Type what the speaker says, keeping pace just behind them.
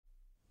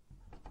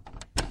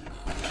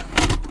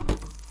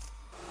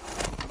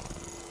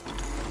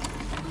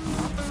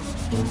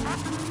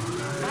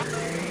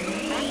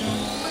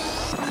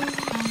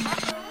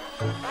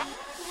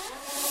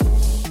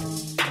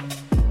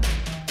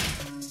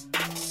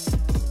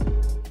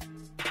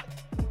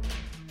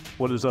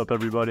What is up,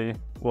 everybody?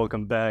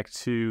 Welcome back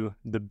to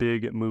the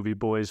Big Movie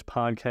Boys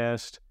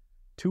podcast.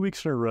 2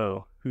 weeks in a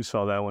row. Who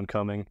saw that one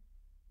coming?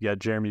 You got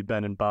Jeremy,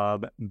 Ben, and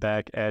Bob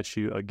back at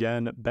you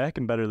again, back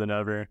and better than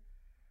ever.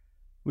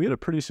 We had a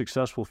pretty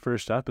successful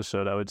first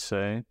episode, I would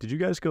say. Did you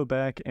guys go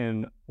back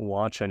and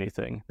watch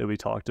anything that we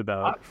talked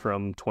about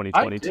from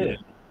 2022? I did.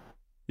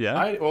 Yeah?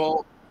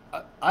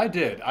 I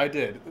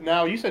did.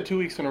 Now, you said 2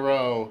 weeks in a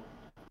row.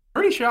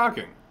 Pretty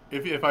shocking,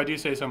 if I do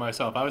say so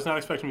myself. I was not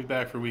expecting to be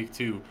back for week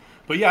 2.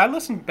 But yeah, I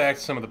listened back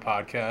to some of the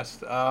podcast.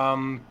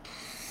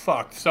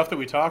 Stuff that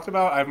we talked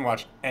about, I haven't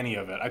watched any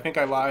of it. I think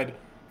I lied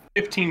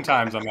 15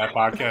 times on that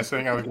podcast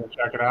saying I was going to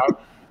check it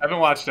out. I haven't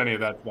watched any of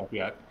that stuff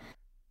yet.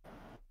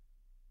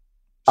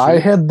 I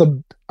had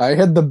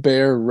the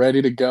bear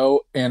ready to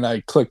go, and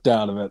I clicked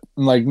out of it.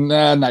 I'm like,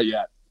 nah, not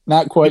yet.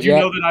 Not quite yet. Did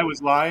you know that I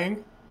was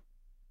lying?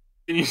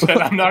 And you said,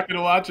 I'm not going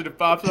to watch it if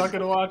Bob's not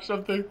going to watch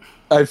something?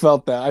 I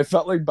felt that. I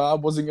felt like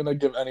Bob wasn't going to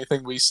give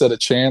anything we said a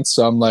chance,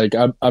 so I'm like,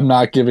 I'm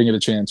not giving it a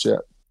chance yet.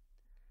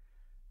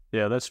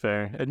 Yeah, that's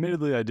fair.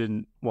 Admittedly, I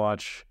didn't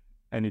watch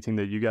anything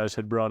that you guys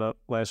had brought up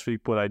last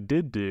week. What I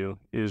did do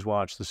is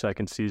watch the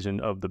second season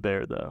of The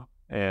Bear, though,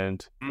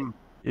 and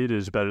it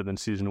is better than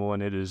season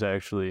 1. It is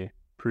actually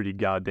pretty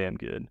goddamn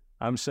good.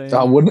 I'm saying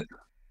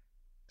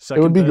it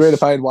would be great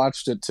if I had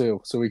watched it too,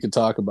 so we could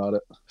talk about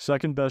it.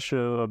 Second best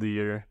show of the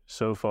year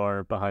so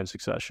far, behind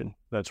Succession.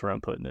 That's where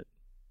I'm putting it.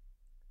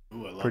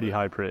 Ooh, I love Pretty it.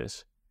 high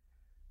praise.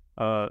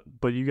 But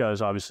you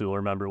guys obviously will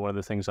remember one of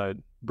the things I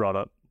brought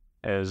up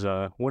as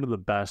one of the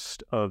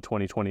best of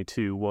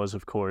 2022 was,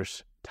 of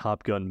course,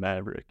 Top Gun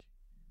Maverick.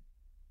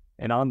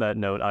 And on that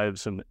note, I have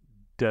some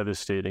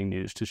devastating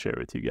news to share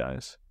with you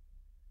guys.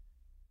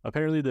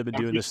 Apparently, they've been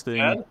doing this thing.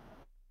 Dead?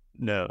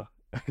 No,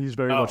 he's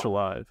very much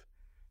alive.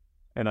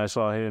 And I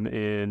saw him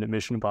in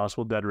Mission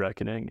Impossible Dead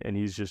Reckoning, and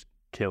he's just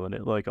killing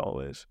it, like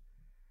always.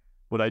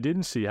 What I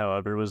didn't see,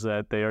 however, was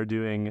that they are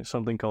doing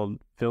something called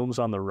Films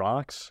on the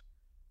Rocks,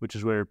 which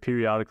is where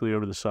periodically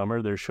over the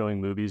summer they're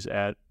showing movies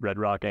at Red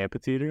Rock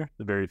Amphitheater,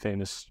 the very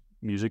famous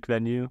music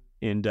venue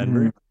in Denver.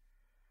 Mm-hmm.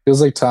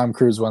 Feels like Tom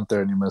Cruise went there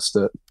and you missed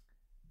it.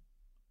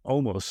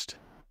 Almost.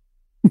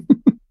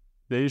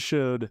 They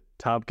showed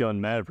Top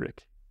Gun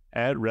Maverick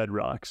at Red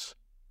Rocks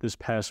this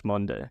past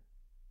Monday.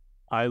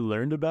 I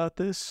learned about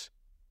this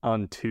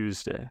on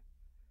Tuesday.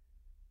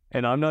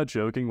 And I'm not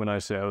joking when I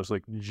say I was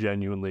like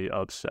genuinely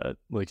upset.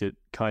 Like it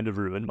kind of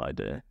ruined my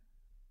day.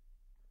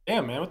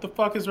 Damn, man, what the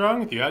fuck is wrong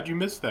with you? How'd you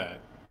miss that?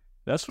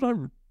 That's what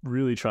I'm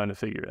really trying to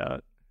figure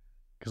out.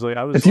 Because like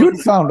I was, if you had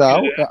found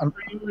out, for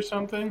you or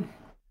something.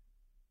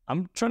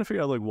 I'm trying to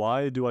figure out like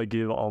why do I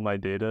give all my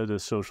data to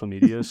social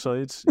media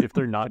sites if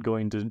they're not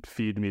going to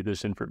feed me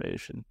this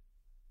information?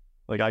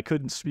 Like I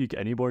couldn't speak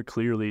any more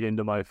clearly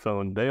into my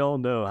phone. They all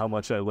know how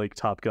much I like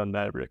Top Gun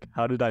Maverick.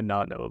 How did I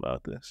not know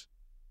about this?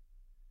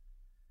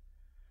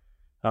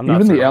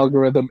 Even the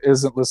algorithm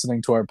isn't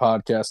listening to our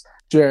podcast.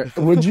 Jared,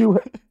 would you,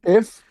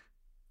 if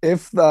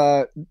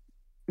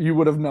you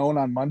would have known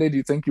on Monday, do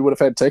you think you would have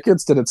had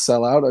tickets? Did it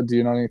sell out? Or do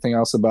you know anything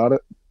else about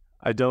it?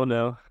 I don't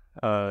know.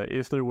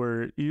 If there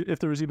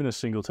was even a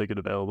single ticket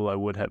available, I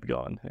would have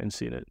gone and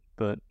seen it.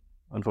 But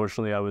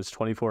unfortunately, I was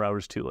 24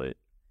 hours too late.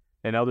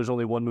 And now there's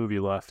only one movie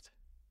left.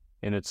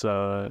 And it's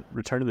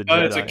Return of the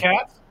Jedi. It's a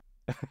cat?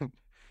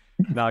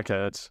 Not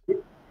Cats.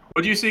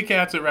 Would you see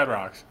Cats at Red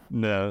Rocks?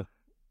 No.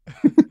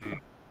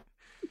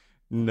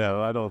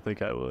 No, I don't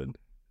think I would.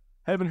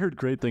 Haven't heard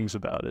great things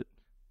about it.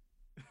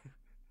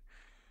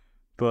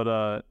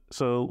 But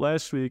so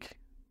last week,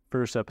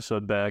 first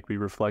episode back, we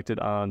reflected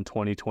on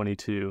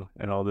 2022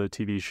 and all the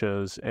TV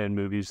shows and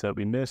movies that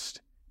we missed,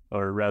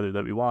 or rather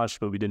that we watched,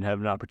 but we didn't have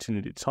an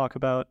opportunity to talk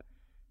about.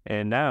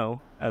 And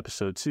now,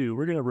 episode 2,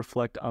 we're going to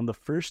reflect on the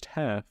first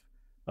half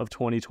of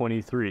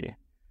 2023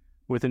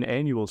 with an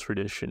annual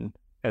tradition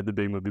at the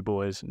Big Movie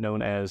Boys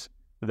known as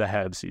the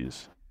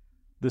Halfsies,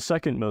 the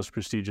second most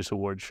prestigious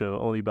award show,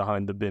 only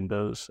behind the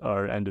Bimbos,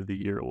 our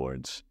end-of-the-year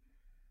awards.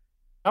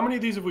 How many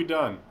of these have we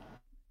done?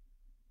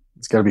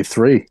 It's got to be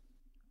 3.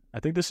 I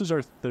think this is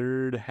our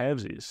third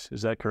Halfsies.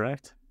 Is that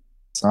correct?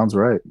 Sounds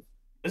right.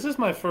 This is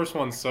my first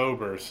one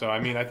sober, so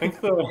I mean, I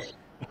think the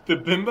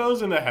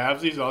Bimbos and the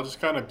Halfsies all just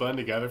kind of blend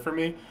together for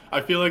me. I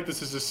feel like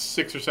this is the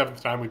 6th or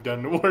 7th time we've done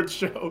an awards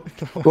show.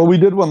 Well, we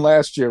did one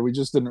last year. We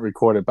just didn't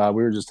record it, Bob.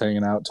 We were just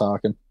hanging out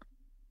talking.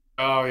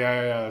 Oh,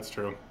 yeah, that's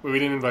true. But we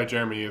didn't invite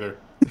Jeremy either.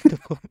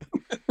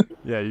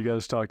 Yeah, you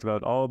guys talked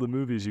about all the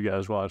movies you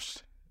guys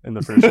watched in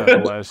the first half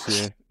of last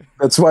year.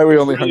 That's why we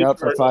only hung out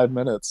for 5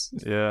 minutes.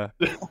 Yeah,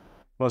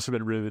 must have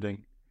been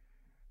riveting.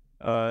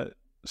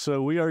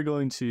 So we are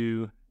going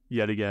to,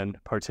 yet again,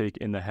 partake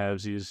in the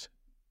Halfsies.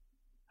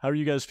 How are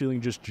you guys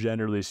feeling, just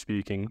generally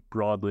speaking,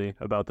 broadly,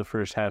 about the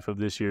first half of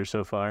this year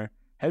so far?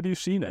 Have you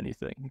seen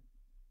anything?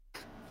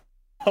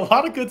 A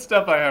lot of good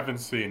stuff I haven't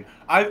seen.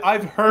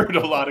 I've heard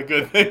a lot of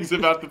good things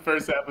about the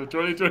first half of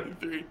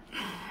 2023.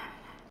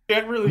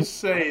 Can't really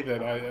say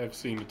that I've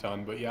seen a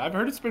ton, but yeah, I've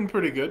heard it's been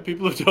pretty good.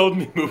 People have told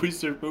me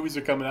movies are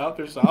coming out.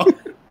 They're solid.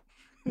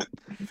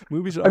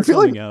 Movies are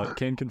coming out.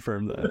 Can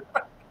confirm that.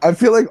 I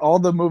feel like all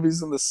the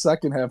movies in the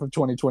second half of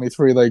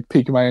 2023 like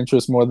pique my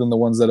interest more than the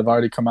ones that have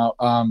already come out.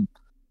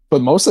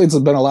 But mostly it's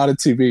been a lot of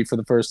TV for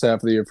the first half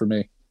of the year for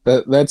me.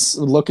 That's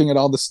looking at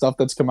all the stuff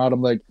that's come out.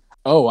 I'm like,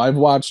 oh, I've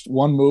watched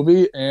one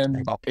movie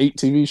and 8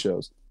 TV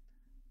shows.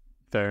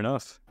 Fair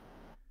enough.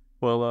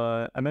 Well,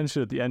 I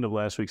mentioned at the end of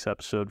last week's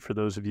episode, for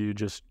those of you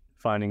just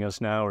finding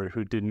us now or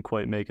who didn't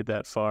quite make it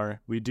that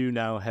far, we do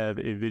now have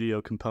a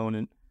video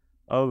component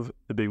of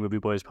the Big Movie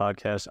Boys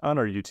podcast on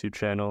our YouTube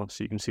channel,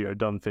 so you can see our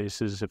dumb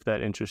faces if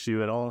that interests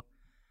you at all.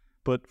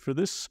 But for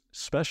this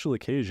special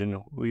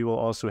occasion, we will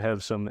also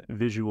have some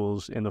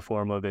visuals in the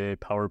form of a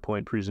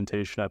PowerPoint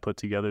presentation I put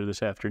together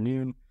this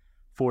afternoon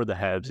for the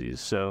Halfsies.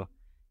 So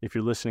if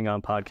you're listening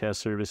on podcast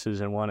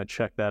services and want to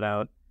check that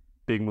out,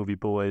 Big Movie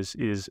Boys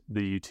is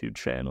the YouTube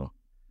channel.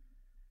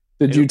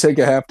 Did you take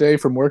a half day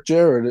from work,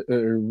 Jer,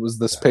 or was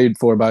this paid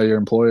for by your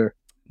employer?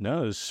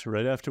 No, it's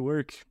right after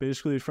work.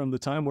 Basically, from the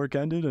time work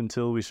ended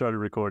until we started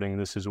recording,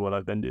 this is what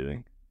I've been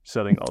doing,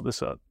 setting all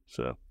this up.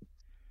 So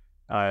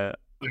I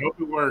hope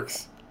it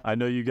works. I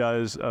know you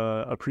guys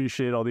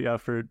appreciate all the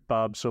effort,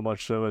 Bob, so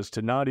much so as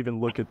to not even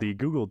look at the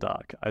Google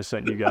Doc I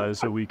sent you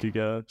guys a week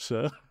ago.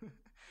 So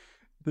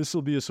this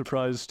will be a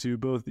surprise to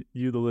both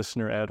you, the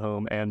listener at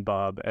home, and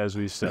Bob as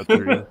we step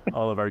through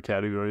all of our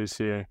categories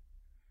here.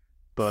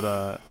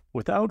 But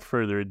without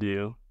further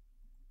ado,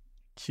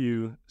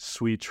 cue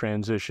sweet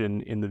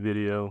transition in the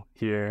video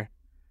here.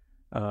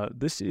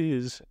 This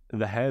is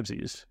the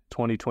Halfsies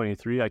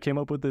 2023. I came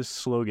up with this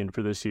slogan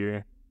for this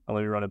year. I'll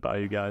let me run it by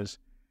you guys.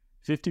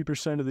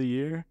 50% of the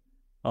year,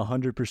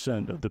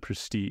 100% of the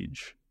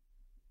prestige.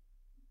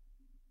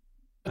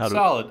 That's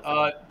solid.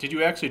 Did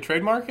you actually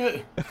trademark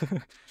it?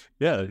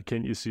 Yeah,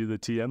 can you see the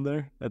TM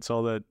there? That's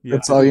all that.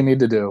 That's all you need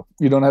to do.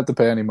 You don't have to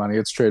pay any money.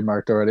 It's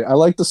trademarked already. I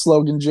like the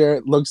slogan,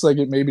 Jarrett. Looks like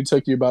it maybe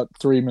took you about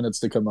 3 minutes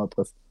to come up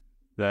with.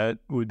 That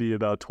would be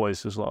about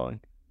twice as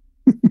long.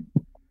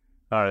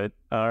 All right,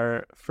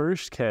 our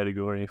first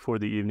category for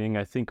the evening,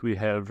 I think we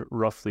have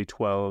roughly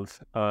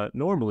 12.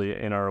 Normally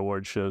in our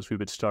award shows, we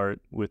would start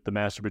with the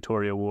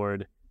Masturbatory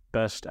Award,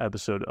 Best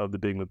Episode of the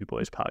Big Movie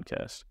Boys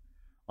podcast.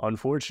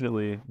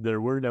 Unfortunately,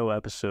 there were no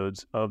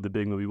episodes of the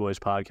Big Movie Boys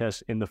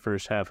podcast in the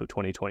first half of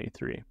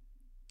 2023.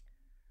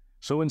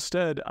 So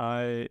instead,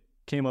 I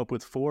came up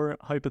with 4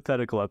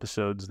 hypothetical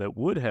episodes that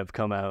would have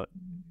come out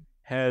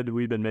had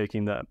we been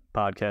making that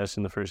podcast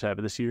in the first half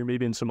of this year.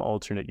 Maybe in some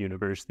alternate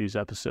universe, these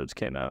episodes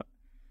came out.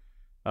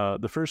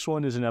 The first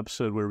one is an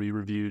episode where we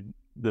reviewed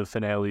the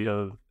finale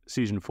of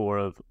season 4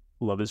 of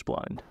Love is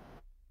Blind.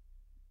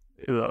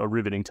 A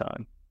riveting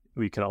time.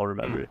 We can all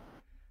remember it.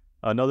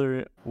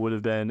 Another would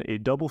have been a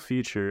double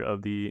feature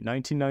of the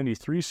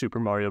 1993 Super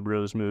Mario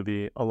Bros.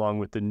 Movie along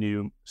with the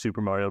new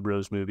Super Mario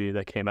Bros. Movie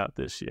that came out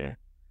this year.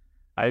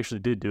 I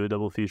actually did do a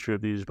double feature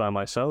of these by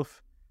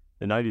myself.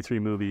 The 93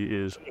 movie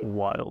is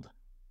wild.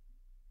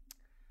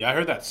 Yeah, I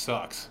heard that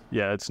sucks.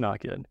 Yeah, it's not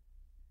good.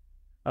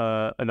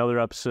 Another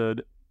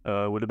episode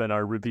would have been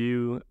our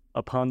review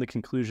upon the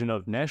conclusion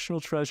of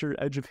National Treasure: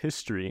 Edge of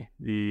History,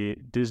 the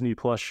Disney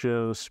Plus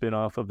show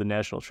spin-off of the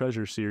National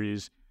Treasure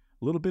series.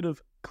 A little bit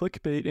of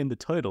clickbait in the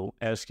title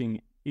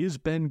asking, is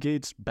Ben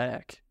Gates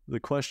back? The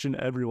question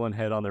everyone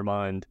had on their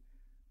mind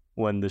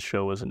when the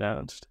show was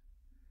announced.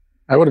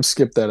 I would have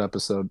skipped that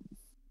episode.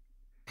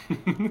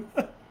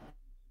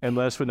 And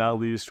last but not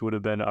least would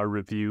have been our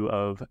review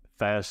of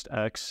Fast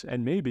X,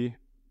 and maybe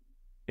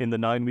in the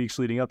 9 weeks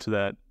leading up to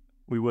that,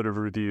 we would have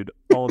reviewed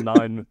all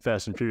 9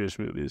 Fast and Furious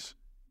movies.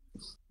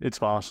 It's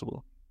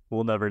possible.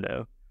 We'll never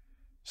know.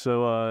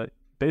 So,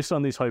 based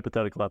on these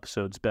hypothetical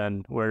episodes,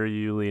 Ben, where are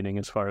you leaning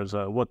as far as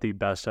what the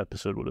best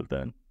episode would have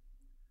been?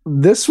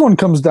 This one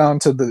comes down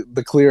to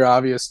the clear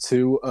obvious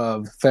 2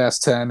 of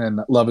Fast 10 and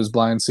Love is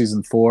Blind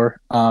season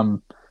 4.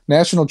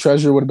 National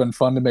Treasure would have been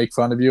fun to make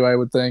fun of you, I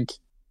would think.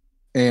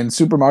 And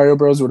Super Mario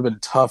Bros. Would have been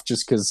tough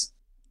just because,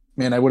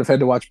 man, I would have had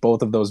to watch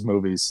both of those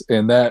movies.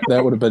 And that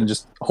would have been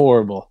just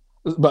horrible.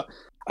 But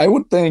I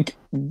would think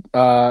in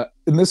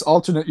this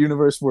alternate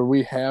universe where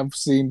we have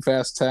seen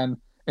Fast 10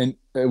 and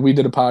we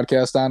did a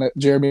podcast on it,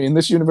 Jeremy, in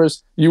this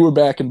universe, you were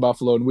back in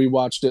Buffalo and we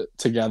watched it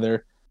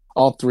together,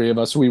 all 3 of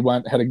us. We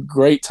went, had a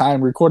great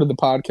time, recorded the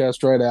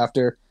podcast right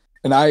after,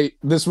 and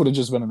this would have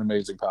just been an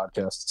amazing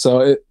podcast.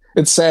 So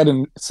it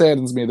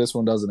saddens me this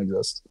one doesn't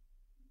exist.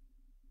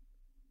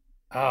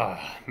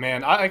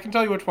 Man, I can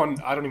tell you which one,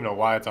 I don't even know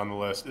why it's on the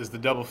list, is the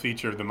double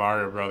feature of the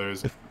Mario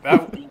Brothers.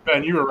 That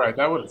Ben, you were right.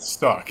 That would have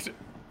sucked.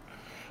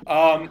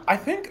 I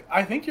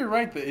think you're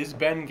right. Is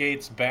Ben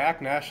Gates back?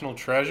 National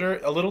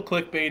Treasure, a little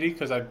clickbaity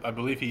because I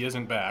believe he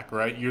isn't back.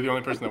 Right? You're the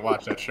only person that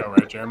watched that show,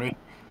 right, Jeremy?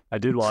 I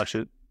did watch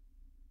it.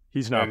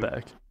 He's not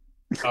back.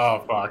 Oh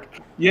fuck.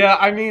 Yeah,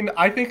 I mean,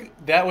 I think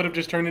that would have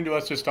just turned into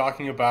us just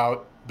talking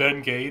about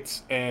Ben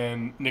Gates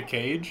and Nick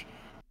Cage,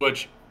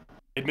 which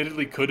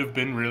admittedly could have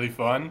been really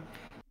fun.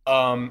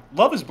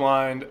 Love is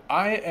Blind.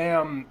 I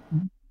am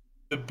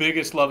the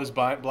biggest Love is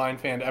Blind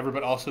fan ever,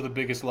 but also the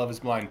biggest Love is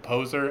Blind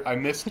poser. I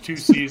missed 2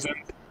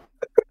 seasons.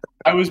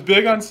 I was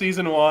big on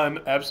season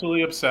 1,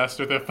 absolutely obsessed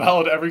with it,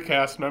 followed every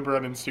cast member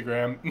on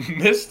Instagram.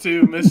 Missed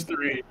 2, missed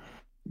 3.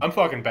 I'm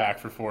fucking back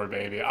for 4,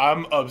 baby.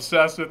 I'm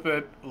obsessed with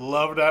it.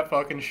 Love that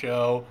fucking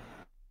show.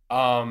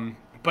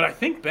 But I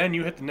think Ben,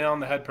 you hit the nail on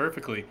the head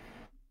perfectly.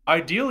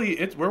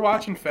 Ideally, we're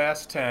watching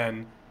Fast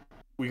 10.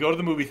 We go to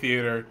the movie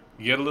theater,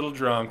 get a little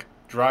drunk,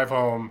 drive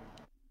home,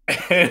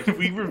 and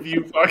we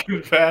review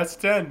fucking Fast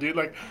 10, dude.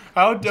 Like,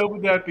 how dope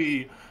would that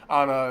be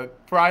on a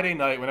Friday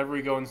night whenever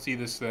we go and see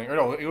this thing? Or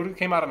no, it would have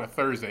came out on a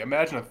Thursday.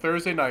 Imagine a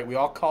Thursday night, we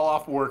all call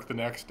off work the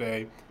next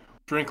day,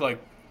 drink like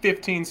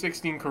 15,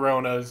 16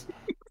 Coronas,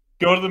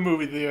 go to the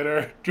movie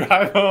theater,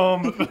 drive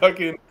home,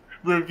 fucking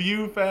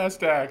review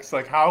Fast X.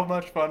 Like, how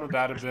much fun would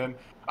that have been?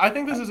 I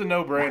think this is a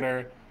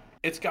no-brainer.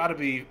 It's got to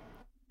be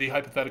the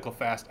hypothetical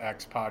Fast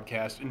X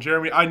podcast. And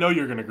Jeremy, I know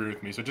you're going to agree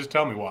with me, so just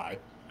tell me why.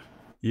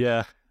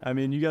 Yeah, I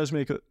mean, you guys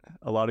make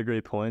a lot of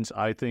great points.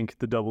 I think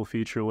the double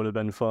feature would have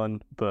been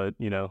fun, but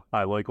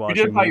I like You did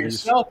watching it by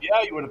movies. yourself,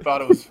 yeah, you would have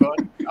thought it was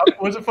fun.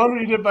 Was it fun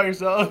when you did it by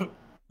yourself?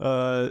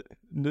 I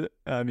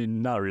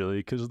mean, not really,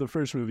 because the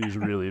first movie is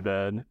really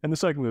bad, and the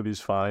second movie is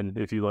fine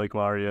if you like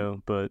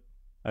Mario. But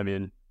I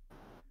mean,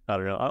 I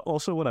don't know.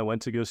 Also, when I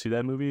went to go see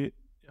that movie,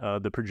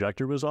 the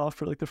projector was off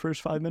for like the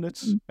first 5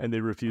 minutes, and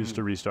they refused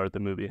to restart the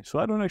movie. So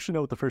I don't actually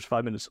know what the first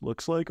 5 minutes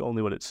looks like,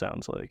 only what it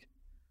sounds like.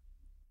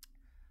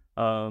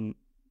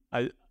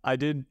 I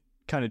did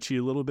kind of cheat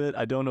a little bit.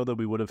 I don't know that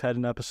we would have had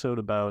an episode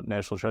about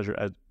National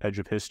Treasure Edge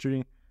of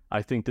History.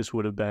 I think this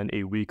would have been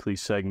a weekly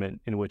segment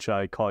in which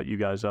I caught you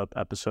guys up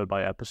episode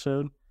by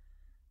episode.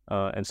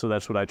 And so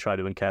that's what I try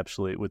to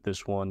encapsulate with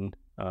this one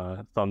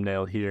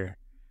thumbnail here.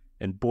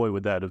 And boy,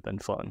 would that have been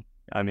fun.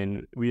 I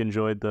mean, we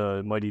enjoyed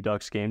the Mighty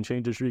Ducks Game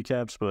Changers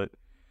recaps, but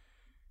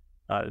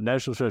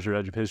National Treasure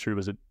Edge of History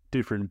was a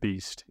different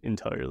beast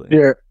entirely.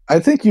 Yeah, I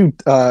think you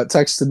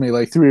texted me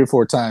like 3 or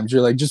 4 times.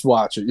 You're like, just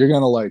watch it. You're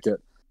going to like it.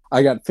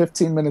 I got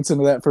 15 minutes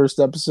into that first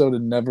episode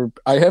and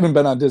I haven't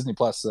been on Disney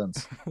Plus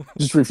since.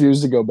 Just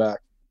refused to go back.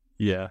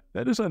 Yeah,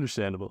 that is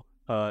understandable.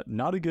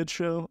 Not a good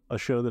show, a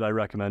show that I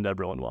recommend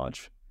everyone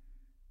watch.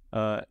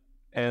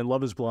 And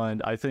Love is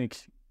Blind, I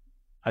think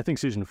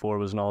season 4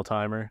 was an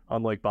all-timer.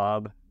 Unlike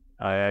Bob,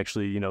 I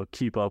actually,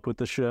 keep up with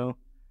the show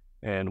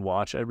and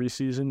watch every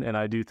season, and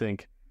I do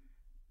think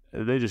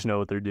they just know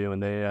what they're doing.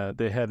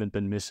 They haven't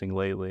been missing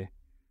lately.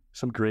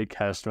 Some great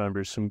cast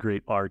members, some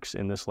great arcs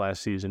in this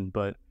last season,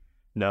 but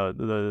no,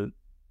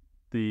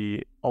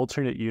 the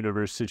alternate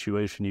universe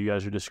situation you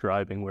guys are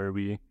describing where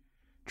we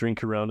drink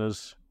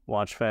Coronas,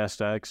 watch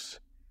Fast X,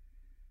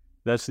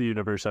 that's the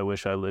universe I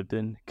wish I lived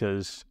in,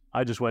 because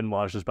I just went and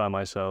watched this by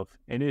myself,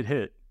 and it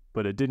hit,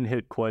 but it didn't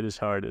hit quite as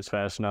hard as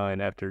Fast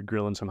 9 after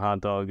grilling some hot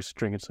dogs,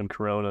 drinking some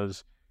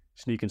Coronas,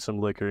 sneaking some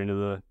liquor into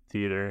the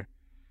theater,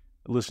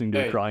 listening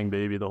to a crying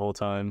baby the whole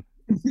time.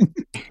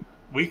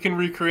 We can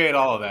recreate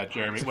all of that,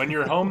 Jeremy. When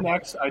you're home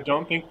next, I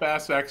don't think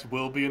Fast X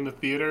will be in the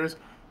theaters,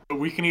 but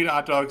we can eat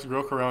hot dogs,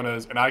 grill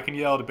Coronas, and I can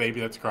yell at a baby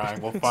that's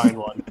crying. We'll find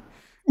one.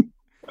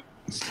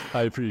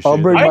 I appreciate. I'll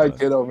bring my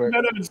kid over. I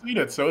haven't seen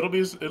it, so it'll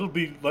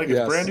be like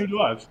it's brand new to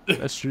us.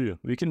 That's true.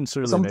 We can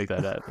certainly make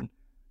that happen.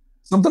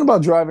 Something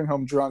about driving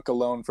home drunk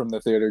alone from the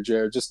theater,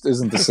 Jared, just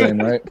isn't the same,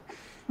 right?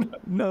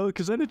 No,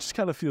 because then it just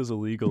kind of feels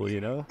illegal,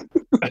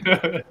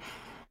 But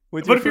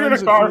if you're in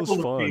a car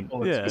full of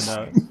people, yeah.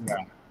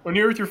 When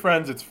you're with your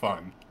friends, it's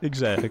fun.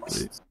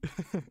 Exactly.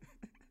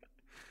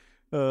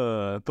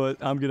 But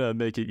I'm gonna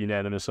make it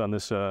unanimous on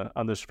this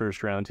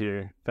first round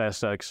here.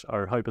 Fast X,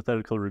 our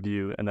hypothetical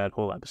review, and that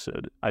whole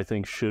episode, I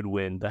think should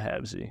win the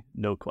Halfsie,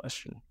 no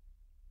question.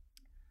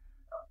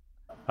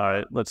 All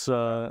right, let's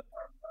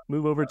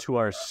move over to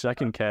our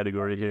second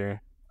category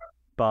here.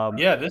 Bob,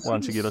 why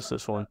don't you give us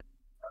this one?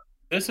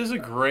 This is a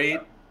great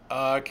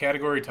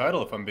category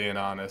title, if I'm being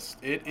honest.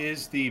 It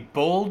is the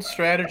Bold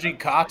Strategy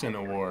Cotton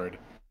Award.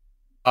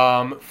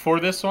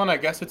 For this one, I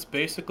guess it's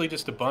basically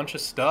just a bunch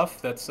of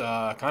stuff that's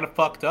kind of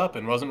fucked up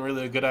and wasn't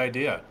really a good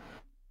idea.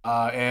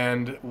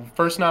 And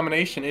first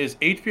nomination is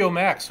HBO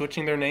Max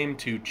switching their name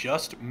to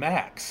just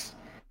Max.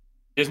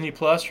 Disney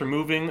Plus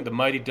removing the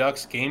Mighty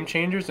Ducks Game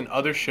Changers and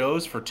other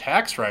shows for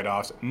tax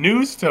write-offs.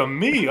 News to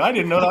me. I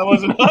didn't know that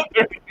wasn't on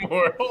there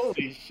anymore.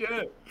 Holy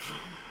shit.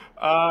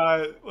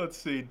 Let's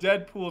see.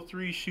 Deadpool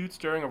 3 shoots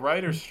during a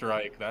writer's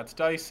strike. That's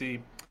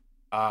dicey.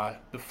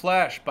 The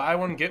Flash buy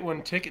one get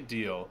one ticket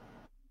deal.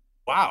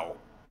 Wow.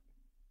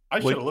 I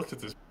should have looked at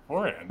this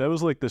beforehand. That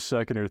was like the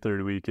second or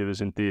third week it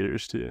was in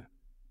theaters too.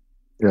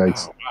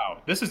 Yikes.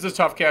 Wow. This is the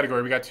tough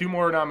category. We got 2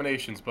 more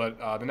nominations, but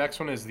the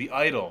next one is The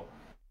Idol.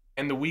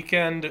 And The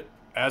Weeknd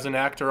as an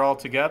actor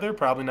altogether,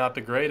 probably not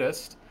the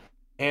greatest.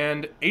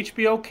 And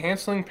HBO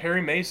canceling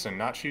Perry Mason.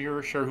 Not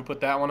sure who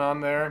put that one on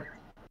there.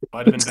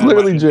 Might have been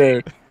clearly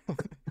Jared.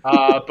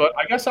 But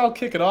I guess I'll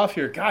kick it off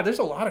here. God, there's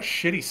a lot of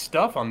shitty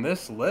stuff on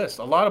this list.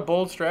 A lot of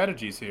bold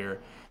strategies here.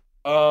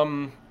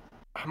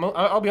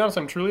 I'll be honest,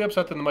 I'm truly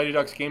upset that the Mighty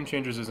Ducks Game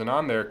Changers isn't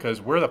on there,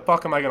 because where the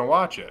fuck am I going to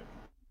watch it?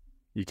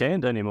 You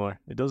can't anymore.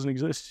 It doesn't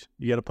exist.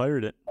 You got to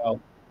pirate it. Well,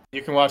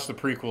 you can watch the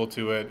prequel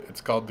to it.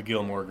 It's called The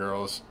Gilmore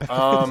Girls.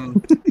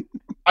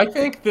 I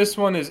think this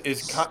one is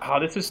this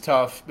is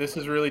tough. This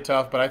is really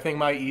tough, but I think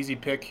my easy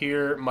pick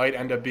here might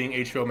end up being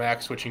HBO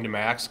Max switching to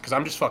Max because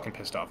I'm just fucking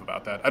pissed off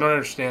about that. I don't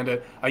understand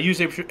it. I use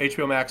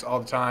HBO Max all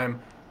the time.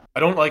 I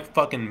don't like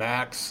fucking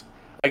Max.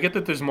 I get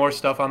that there's more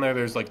stuff on there.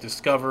 There's like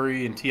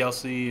Discovery and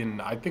TLC,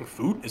 and I think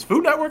Food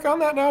Network on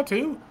that now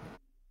too.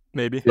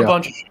 Maybe. A Yeah.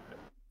 bunch of shit.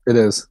 It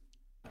is.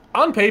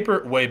 On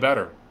paper, way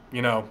better.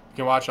 You know, you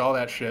can watch all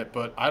that shit,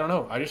 but I don't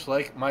know. I just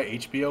like my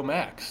HBO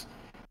Max.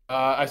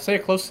 I'd say a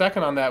close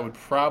second on that would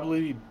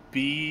probably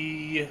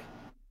be.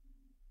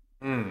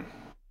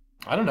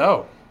 I don't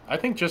know. I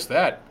think just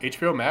that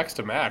HBO Max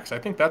to Max. I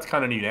think that's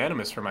kind of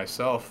unanimous for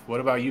myself. What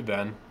about you,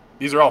 Ben?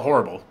 These are all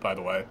horrible, by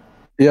the way.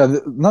 Yeah,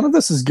 none of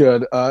this is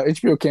good.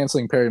 HBO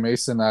canceling Perry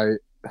Mason, I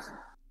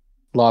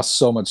lost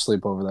so much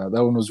sleep over that.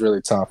 That one was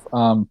really tough.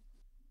 What's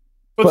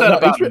But that no,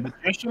 about? HBO A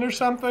magician or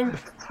something?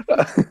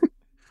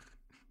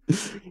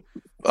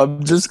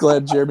 I'm just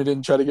glad Jeremy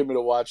didn't try to get me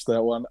to watch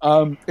that one.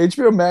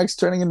 HBO Max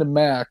turning into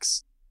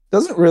Max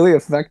doesn't really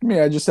affect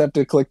me. I just have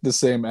to click the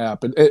same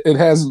app. It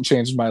hasn't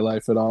changed my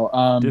life at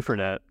all.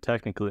 Different app,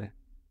 technically.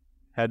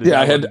 Had to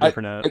Yeah, download a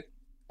different app.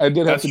 I did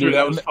have That's to true. do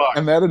That that, was and, fucked.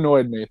 and that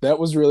annoyed me. That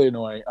was really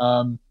annoying.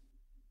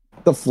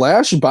 The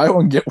Flash buy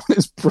one get one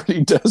is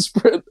pretty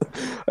desperate.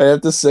 I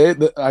have to say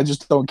that I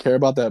just don't care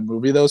about that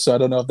movie though, so I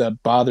don't know if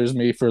that bothers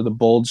me for the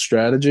bold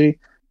strategy.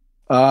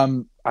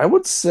 I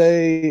would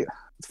say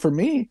for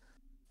me,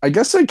 I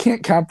guess I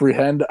can't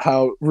comprehend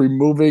how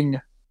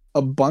removing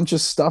a bunch of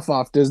stuff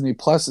off Disney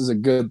Plus is a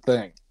good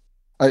thing.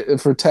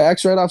 For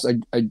tax write-offs,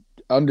 I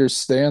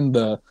understand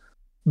the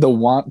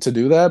want to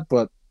do that,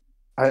 but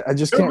I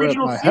just The can't wrap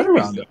original my head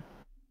series, around it.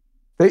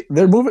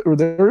 They're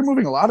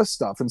removing a lot of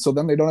stuff, and so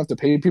then they don't have to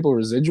pay people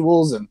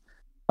residuals. And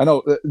I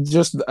know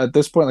just at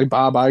this point, like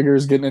Bob Iger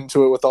is getting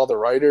into it with all the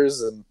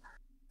writers, and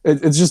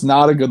it's just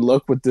not a good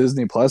look what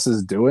Disney Plus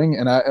is doing.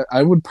 And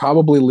I would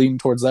probably lean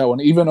towards that one,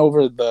 even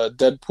over the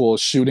Deadpool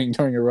shooting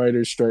during a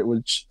writer's strike,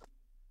 which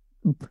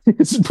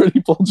is a pretty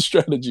bold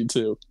strategy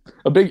too.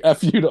 A big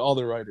F you to all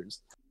the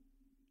writers.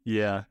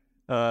 Yeah.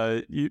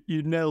 You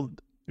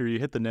nailed, or you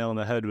hit the nail on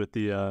the head with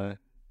the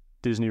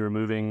Disney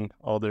removing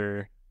all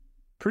their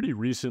pretty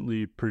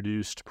recently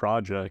produced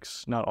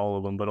projects. Not all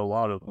of them, but a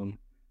lot of them.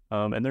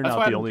 And they're That's not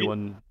why the only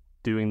one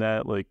doing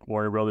that. Like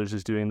Warner Brothers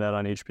is doing that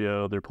on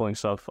HBO. They're pulling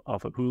stuff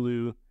off of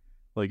Hulu.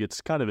 Like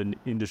it's kind of an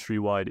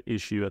industry-wide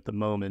issue at the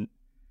moment.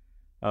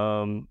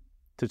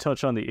 To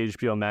touch on the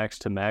HBO Max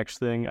to Max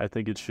thing, I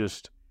think it's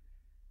just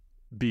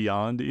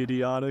beyond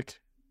idiotic.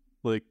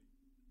 Like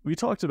we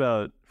talked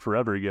about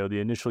forever ago, the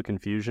initial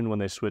confusion when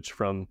they switched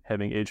from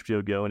having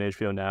HBO Go and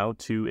HBO Now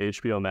to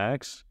HBO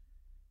Max.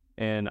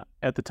 And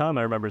at the time,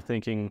 I remember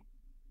thinking,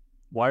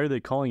 why are they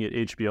calling it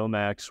HBO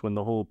Max when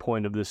the whole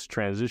point of this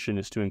transition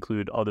is to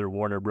include other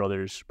Warner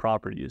Brothers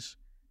properties?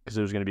 Because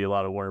there was going to be a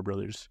lot of Warner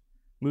Brothers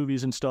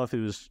movies and stuff.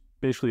 It was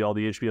basically all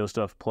the HBO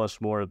stuff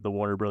plus more of the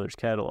Warner Brothers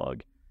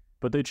catalog.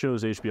 But they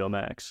chose HBO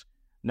Max.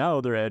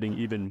 Now they're adding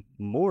even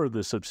more of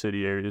the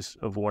subsidiaries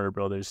of Warner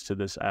Brothers to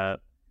this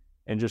app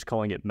and just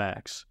calling it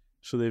Max.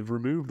 So they've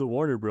removed the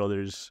Warner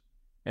Brothers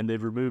and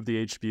they've removed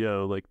the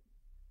HBO, like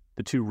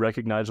the two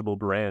recognizable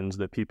brands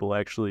that people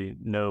actually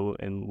know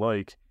and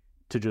like,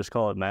 to just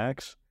call it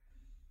Max.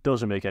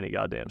 Doesn't make any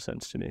goddamn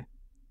sense to me.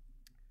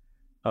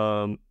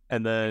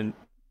 And then,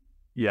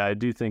 yeah, I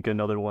do think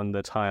another one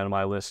that's high on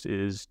my list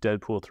is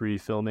Deadpool 3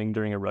 filming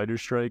during a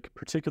writer's strike,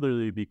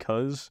 particularly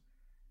because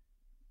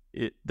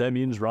that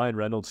means Ryan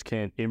Reynolds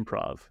can't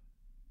improv.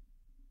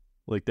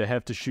 Like, they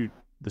have to shoot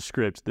the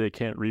script. They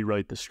can't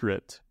rewrite the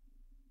script.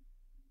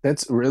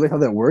 That's really how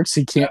that works.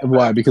 He can't.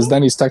 Why? Because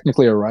then he's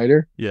technically a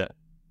writer. Yeah.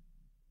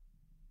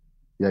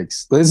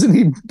 Yikes! Isn't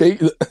he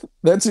big?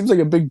 That seems like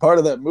a big part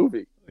of that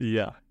movie.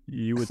 Yeah,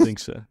 you would think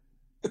so.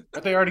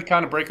 Aren't they already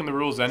kind of breaking the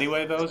rules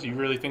anyway, though? So you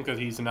really think that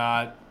he's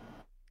not?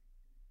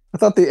 I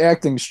thought the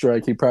acting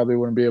strike, he probably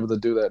wouldn't be able to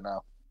do that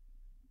now.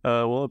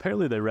 Well,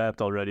 apparently they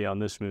wrapped already on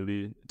this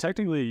movie.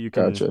 Technically, you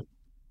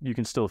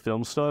can still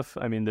film stuff.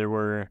 I mean, there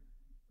were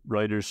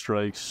writers'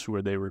 strikes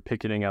where they were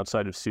picketing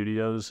outside of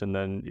studios, and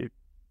then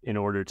in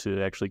order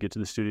to actually get to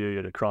the studio, you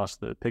had to cross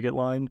the picket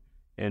line,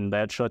 and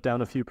that shut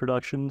down a few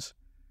productions.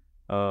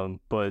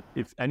 But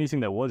if anything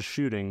that was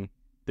shooting,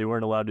 they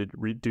weren't allowed to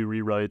do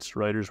rewrites.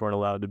 Writers weren't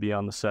allowed to be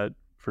on the set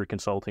for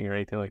consulting or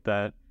anything like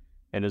that.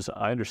 And as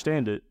I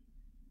understand it,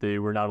 they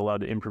were not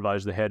allowed to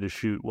improvise. They had to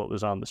shoot what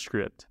was on the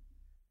script.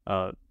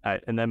 And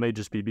that may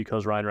just be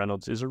because Ryan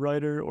Reynolds is a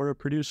writer or a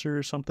producer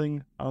or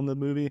something on the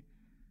movie.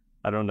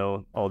 I don't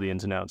know all the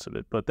ins and outs of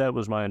it, but that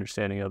was my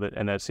understanding of it,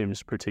 and that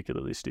seems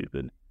particularly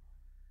stupid.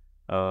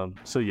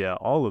 So yeah,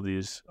 all of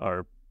these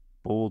are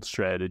bold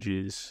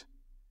strategies.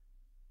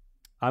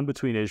 I'm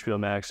between HBO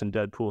Max and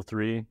Deadpool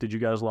 3. Did you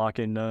guys lock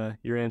in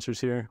your answers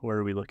here? Where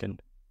are we looking?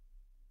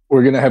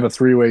 We're gonna have a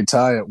three-way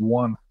tie at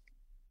 1.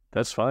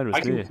 That's fine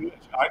with me.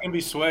 I can be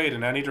swayed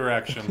in any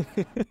direction.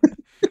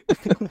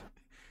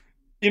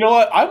 You know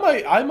what?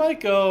 I might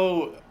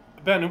go.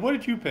 Ben, what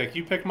did you pick?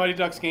 You picked Mighty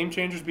Ducks Game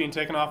Changers being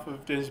taken off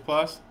of Disney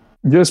Plus.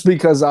 Just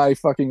because I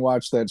fucking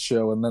watched that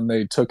show and then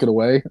they took it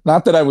away.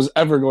 Not that I was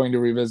ever going to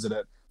revisit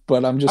it,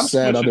 but I'm I'm just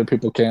sad switching. other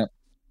people can't.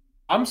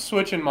 I'm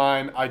switching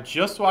mine. I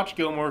just watched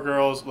Gilmore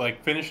Girls,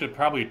 like finished it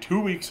probably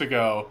 2 weeks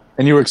ago.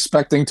 And you were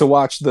expecting to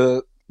watch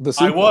the I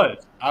sequel. was.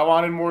 I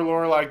wanted more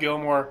Lorelai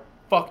Gilmore.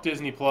 Fuck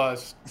Disney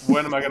Plus.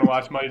 When am I gonna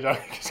watch Mighty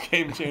Ducks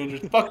Game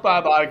Changers? Fuck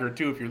Bob Iger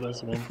too, if you're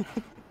listening.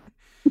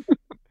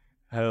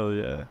 Hell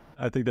yeah.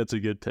 I think that's a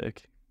good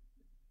pick.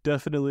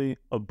 Definitely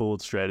a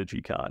bold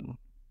strategy, Cotton.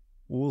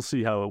 We'll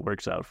see how it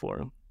works out for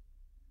him.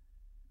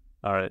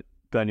 All right,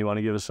 Ben, you want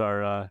to give us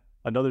our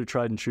another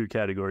tried and true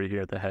category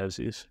here at the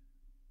Halfsies?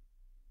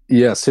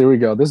 Yes, here we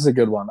go. This is a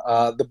good one.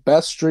 The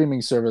best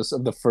streaming service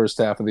of the first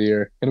half of the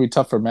year. Gonna be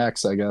tough for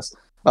Max, I guess.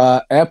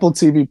 Apple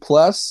TV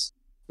Plus.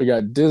 We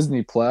got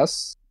Disney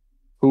Plus,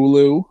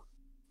 Hulu.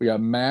 We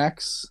got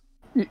Max.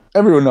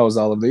 Everyone knows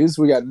all of these.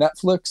 We got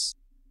Netflix,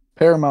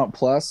 Paramount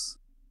Plus,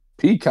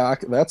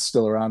 Peacock. That's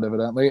still around,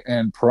 evidently,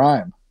 and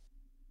Prime.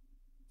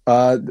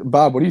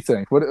 Bob, what do you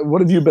think?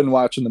 What have you been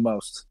watching the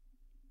most?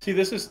 See,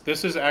 this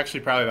is actually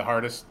probably the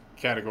hardest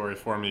category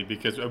for me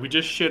because we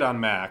just shit on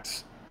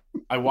Max.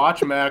 I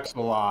watch Max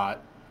a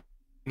lot.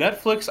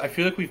 Netflix, I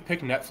feel like we've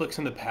picked Netflix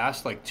in the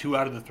past like 2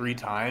 out of the 3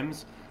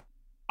 times.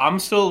 I'm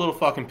still a little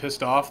fucking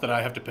pissed off that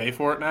I have to pay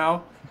for it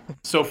now.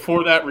 So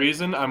for that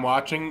reason, I'm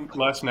watching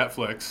less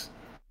Netflix.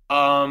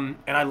 And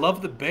I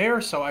love The Bear,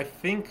 so I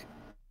think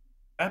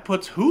that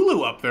puts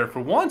Hulu up there for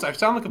once. I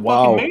sound like a fucking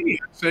Wow.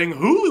 maniac saying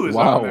Hulu is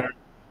Wow. on there.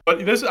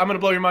 But this, I'm gonna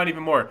blow your mind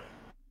even more.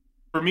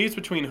 For me, it's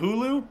between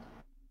Hulu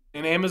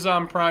and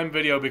Amazon Prime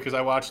Video because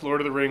I watched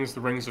Lord of the Rings: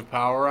 The Rings of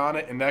Power on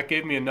it, and that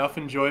gave me enough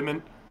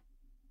enjoyment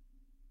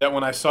that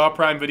when I saw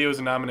Prime Video as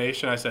a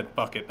nomination, I said,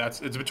 "Fuck it."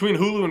 It's between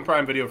Hulu and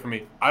Prime Video for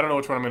me. I don't know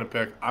which one I'm gonna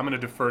pick. I'm gonna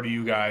defer to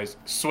you guys.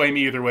 Sway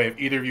me either way. If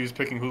either of you is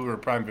picking Hulu or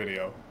Prime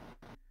Video,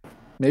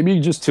 Maybe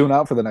you just tune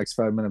out for the next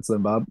 5 minutes,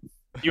 then, Bob.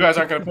 you guys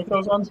aren't gonna pick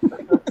those ones.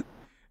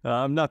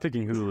 I'm not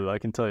picking Hulu, I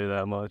can tell you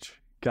that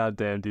much. God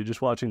damn, dude,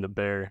 just watching The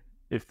Bear.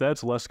 If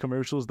that's less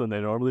commercials than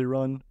they normally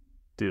run,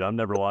 dude, I'm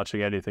never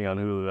watching anything on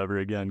Hulu ever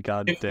again.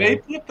 God If damn. they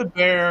put The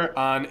Bear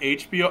on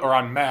HBO or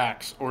on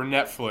Max or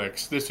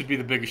Netflix, this would be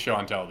the biggest show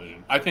on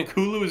television. I think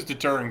Hulu is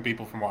deterring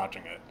people from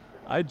watching it.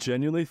 I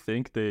genuinely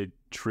think they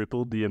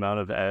tripled the amount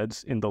of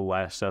ads in the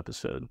last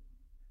episode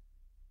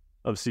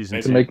of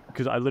season Maybe. 2.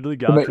 Because I literally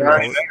To got make- through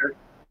Alright, all. there.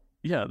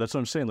 Yeah, that's what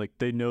I'm saying. Like,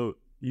 they know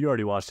you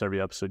already watched every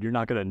episode. You're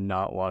not going to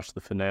not watch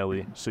the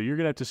finale. So you're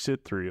going to have to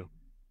sit through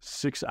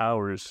 6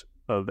 hours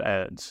of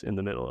ads in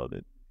the middle of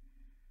it.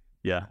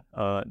 Yeah,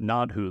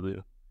 not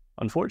Hulu.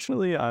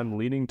 Unfortunately, I'm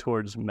leaning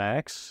towards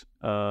Max,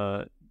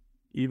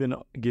 even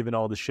given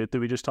all the shit that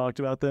we just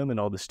talked about them and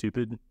all the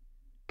stupid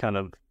kind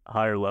of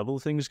higher level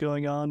things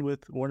going on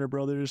with Warner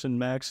Brothers and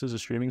Max as a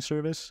streaming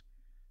service.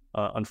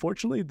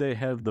 Unfortunately, they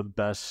have the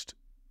best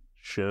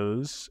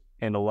shows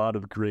and a lot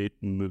of great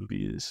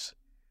movies.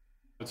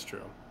 That's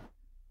true.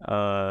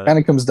 Kind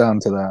of comes down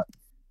to that.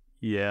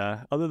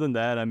 Yeah, other than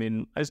that, I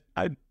mean,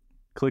 I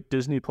clicked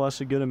Disney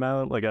Plus a good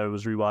amount. Like, I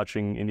was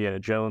rewatching Indiana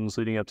Jones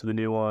leading up to the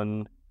new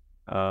one.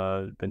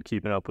 Been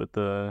keeping up with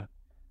the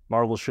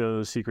Marvel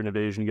shows, Secret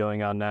Invasion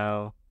going on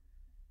now.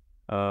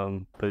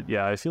 But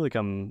yeah, I feel like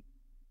I'm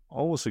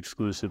almost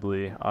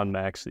exclusively on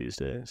Max these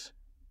days.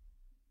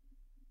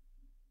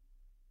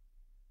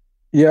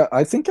 Yeah,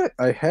 I think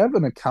I have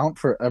an account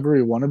for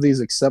every one of these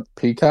except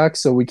Peacock,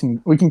 so we can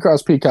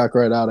cross Peacock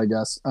right out, I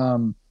guess.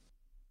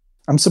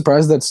 I'm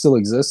surprised that still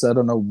exists. I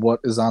don't know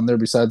what is on there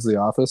besides The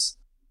Office,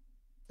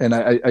 and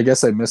I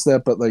guess I missed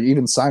that. But like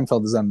even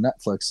Seinfeld is on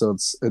Netflix, so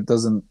it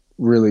doesn't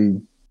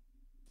really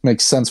make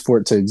sense for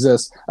it to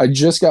exist. I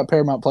just got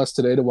Paramount Plus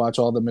today to watch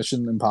all the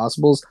Mission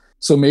Impossibles,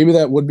 so maybe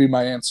that would be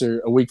my answer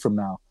a week from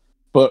now.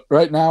 But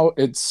right now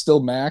it's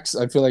still Max.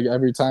 I feel like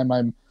every time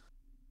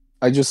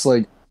I just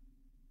like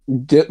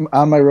get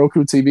on my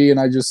Roku TV and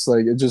I just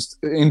like it just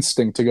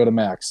instinct to go to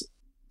Max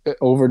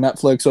over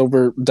Netflix,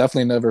 over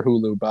definitely never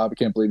Hulu. Bob, I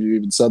can't believe you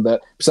even said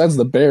that. Besides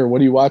The Bear,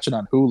 what are you watching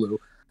on Hulu?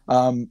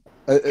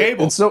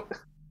 Cable. It's so.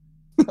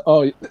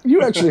 Oh,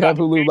 you actually have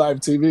Hulu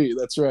Live TV.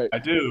 That's right. I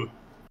do.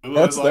 Hulu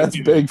has live That's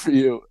TV. big for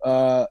you.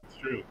 It's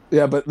true.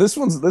 Yeah, but this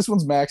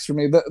one's Max for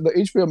me. The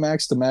HBO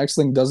Max to Max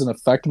thing doesn't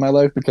affect my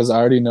life because I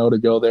already know to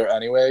go there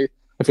anyway.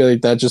 I feel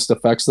like that just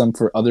affects them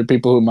for other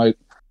people who might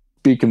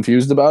be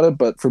confused about it.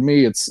 But for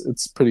me,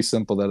 it's pretty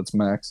simple that it's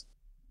Max.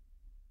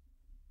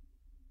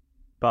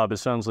 Bob, it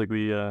sounds like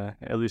we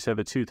at least have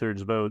a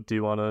 2/3 vote. Do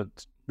you want to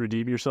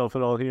redeem yourself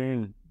at all here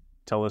and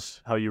tell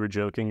us how you were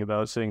joking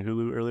about saying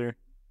Hulu earlier?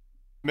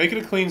 Make it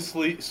a clean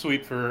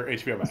sweep for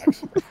HBO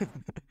Max.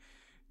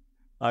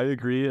 I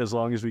agree, as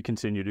long as we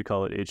continue to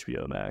call it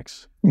HBO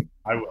Max.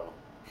 I will.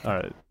 All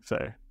right,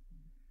 fair.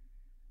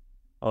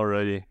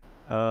 Alrighty.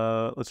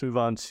 Let's move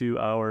on to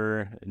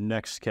our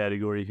next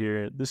category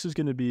here. This is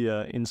going to be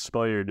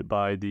inspired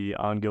by the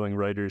ongoing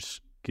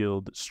Writers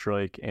Guild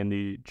strike and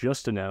the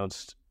just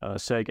announced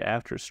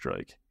SAG-AFTRA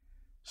strike.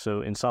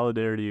 So in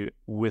solidarity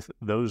with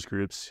those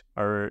groups,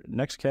 our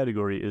next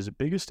category is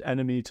biggest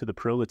enemy to the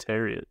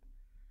proletariat.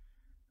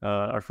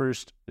 Our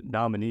first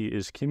nominee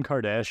is Kim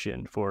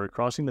Kardashian for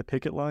crossing the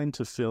picket line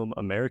to film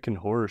American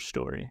Horror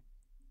Story.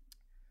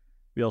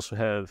 We also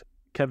have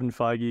Kevin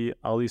Feige,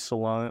 Ali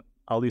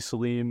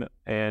Salim,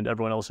 and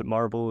everyone else at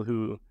Marvel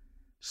who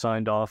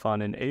signed off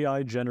on an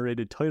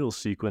AI-generated title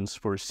sequence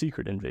for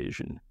Secret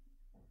Invasion.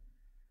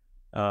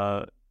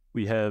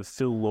 We have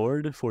Phil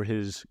Lord for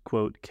his,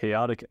 quote,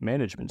 chaotic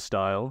management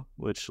style,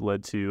 which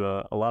led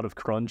to a lot of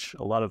crunch,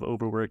 a lot of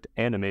overworked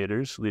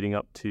animators leading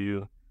up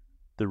to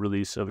the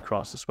release of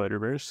Across the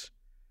Spider-Verse.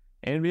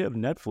 And we have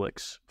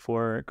Netflix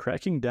for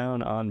cracking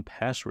down on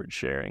password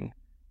sharing.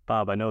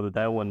 Bob, I know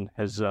that one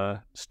has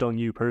stung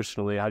you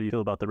personally. How do you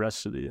feel about the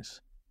rest of these?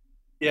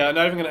 Yeah, I'm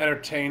not even going to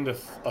entertain a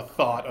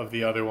thought of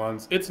the other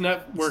ones. It's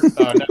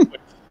Netflix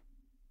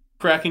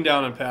cracking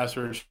down on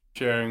password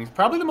sharing.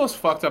 Probably the most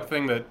fucked up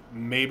thing that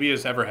maybe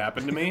has ever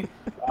happened to me.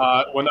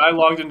 When I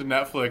logged into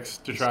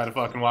Netflix to try to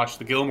fucking watch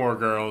the Gilmore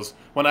Girls,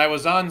 when I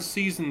was on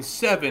season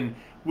 7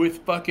 with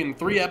fucking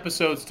 3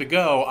 episodes to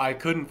go, I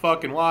couldn't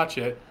fucking watch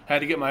it. Had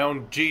to get my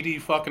own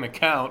GD fucking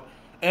account.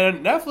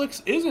 And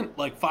Netflix isn't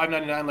like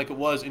 $5.99 like it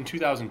was in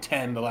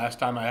 2010, the last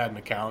time I had an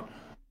account.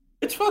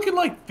 It's fucking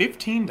like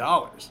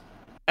 $15.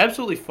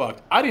 Absolutely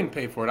fucked. I didn't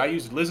pay for it. I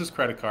used Liz's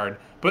credit card.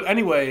 But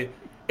anyway,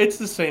 it's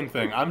the same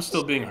thing. I'm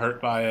still being hurt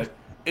by it.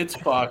 It's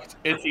fucked.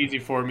 It's easy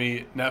for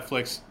me.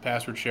 Netflix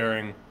password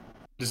sharing.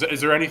 Is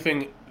there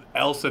anything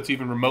else that's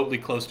even remotely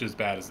close to as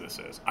bad as this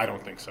is? I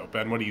don't think so.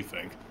 Ben, what do you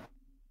think?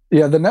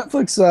 Yeah, the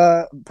Netflix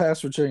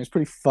password sharing is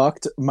pretty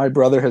fucked. My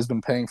brother has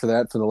been paying for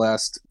that for the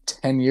last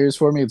 10 years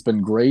for me. It's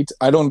been great.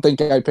 I don't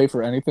think I pay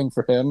for anything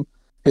for him.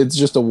 It's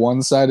just a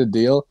one-sided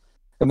deal.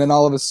 And then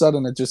all of a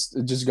sudden it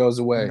just goes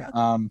away.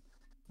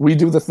 We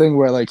do the thing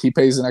where like he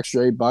pays an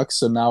extra $8,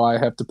 so now I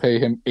have to pay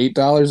him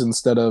 $8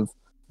 instead of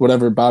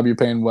whatever. Bob, you're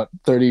paying what,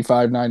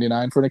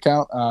 $35.99 for an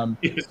account?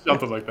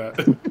 Something like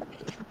that.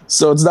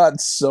 So it's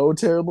not so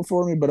terrible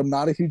for me, but I'm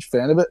not a huge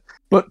fan of it.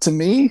 But to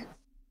me,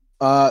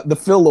 the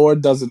Phil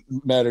Lord doesn't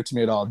matter to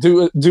me at all.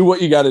 Do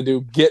what you got to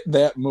do. Get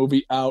that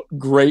movie out.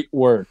 Great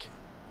work.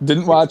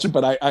 Didn't watch it,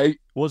 but I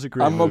was a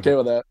great. I'm movie. Okay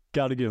with that.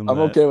 Got to give him. I'm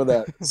that. okay with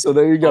that. So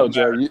there you go,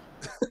 Joe.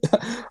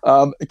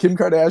 Kim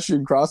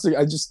Kardashian crossing.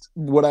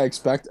 Would I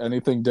expect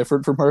anything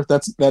different from her?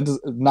 That's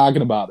not going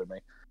to bother me.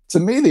 To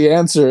me, the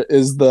answer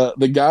is the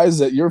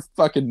guys at your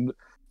fucking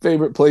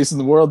favorite place in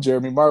the world,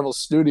 Jeremy, Marvel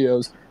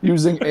Studios,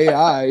 using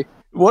AI.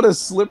 What a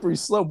slippery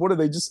slope. What are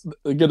they just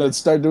going to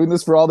start doing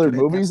this for all their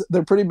movies?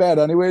 They're pretty bad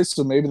anyways,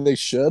 so maybe they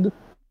should.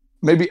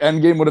 Maybe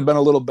Endgame would have been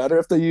a little better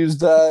if they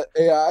used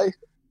AI.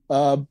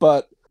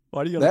 But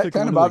why do you gotta pick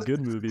one of the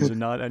good movies and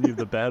not any of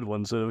the bad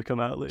ones that have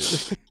come out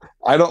lately?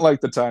 I don't like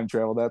the time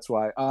travel, that's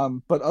why.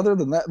 But other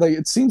than that, like,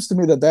 it seems to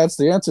me that that's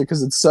the answer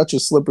because it's such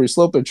a slippery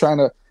slope. They're trying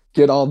to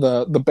get all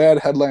the bad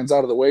headlines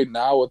out of the way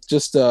now with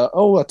just a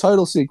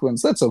title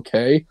sequence. That's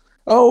okay.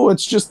 Oh,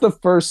 it's just the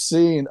first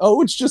scene.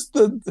 Oh, it's just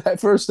the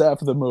first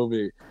half of the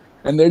movie.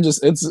 And they're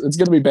just it's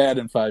going to be bad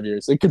in 5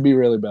 years. It could be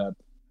really bad.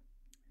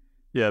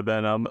 Yeah,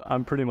 Ben,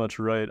 I'm pretty much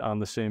right on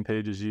the same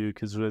page as you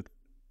because with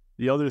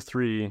the other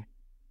three,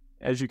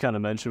 as you kind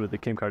of mentioned with the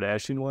Kim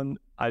Kardashian one,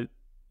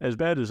 as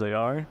bad as they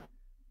are,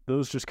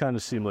 those just kind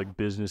of seem like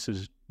business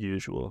as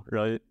usual,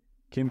 right?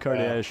 Kim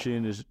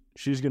Kardashian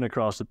she's going to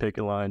cross the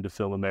picket line to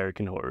film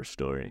American Horror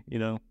Story, you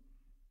know?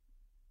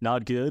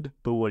 Not good,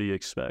 but what do you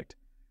expect?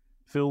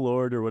 Phil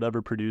Lord or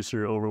whatever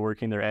producer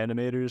overworking their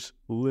animators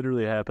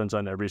literally happens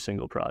on every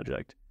single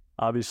project.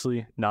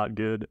 Obviously, not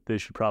good. They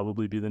should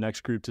probably be the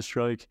next group to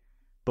strike.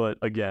 But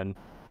again,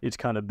 it's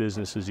kind of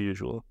business as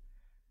usual.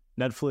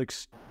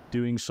 Netflix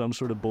doing some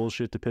sort of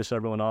bullshit to piss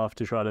everyone off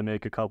to try to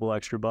make a couple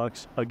extra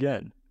bucks.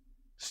 Again,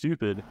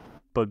 stupid,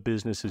 but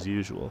business as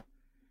usual.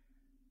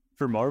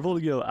 For Marvel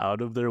to go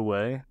out of their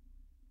way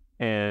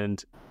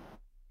and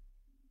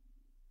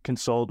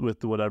consult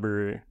with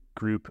whatever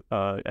group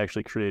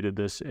actually created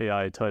this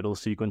AI title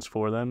sequence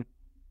for them,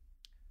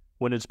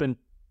 when it's been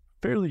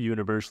fairly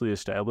universally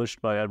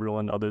established by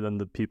everyone other than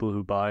the people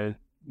who buy,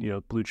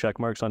 blue check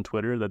marks on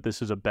Twitter that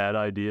this is a bad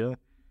idea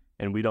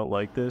and we don't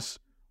like this.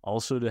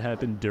 Also to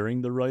happen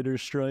during the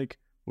writer's strike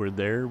where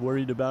they're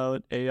worried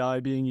about AI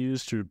being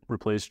used to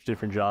replace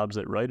different jobs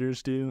that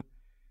writers do.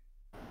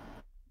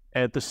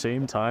 At the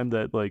same time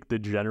that like the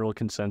general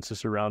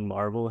consensus around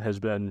Marvel has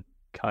been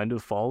kind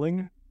of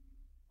falling,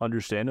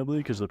 understandably,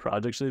 because the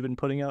projects they've been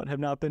putting out have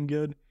not been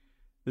good.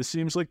 This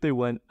seems like they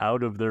went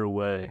out of their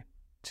way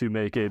to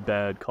make a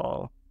bad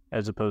call,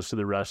 as opposed to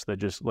the rest that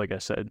just, like I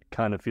said,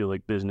 kind of feel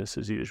like business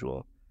as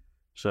usual.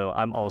 So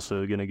I'm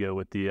also going to go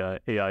with the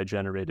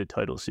AI-generated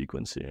title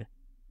sequence here.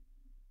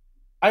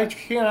 I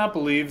cannot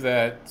believe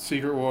that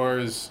Secret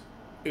Wars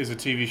is a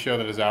TV show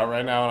that is out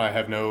right now, and I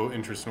have no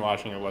interest in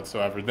watching it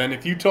whatsoever. Then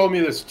if you told me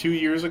this 2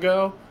 years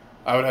ago,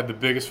 I would have the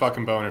biggest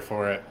fucking boner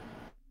for it.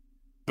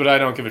 But I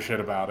don't give a shit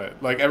about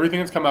it. Like, everything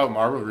that's come out with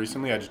Marvel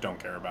recently, I just don't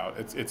care about.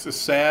 It's a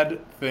sad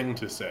thing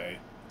to say.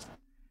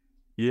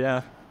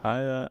 Yeah,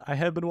 I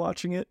have been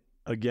watching it.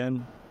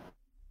 Again,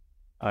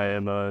 I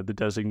am the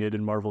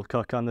designated Marvel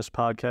cuck on this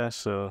podcast,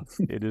 so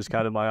it is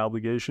kind of my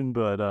obligation,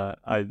 but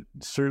I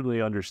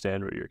certainly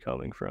understand where you're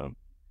coming from.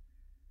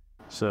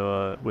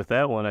 So with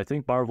that one, I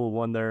think Marvel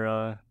won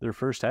their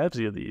first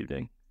halvesy of the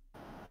evening.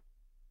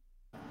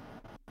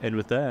 And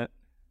with that,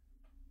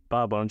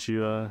 Bob, why don't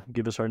you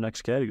give us our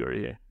next category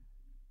here?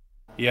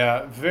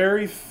 Yeah,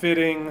 very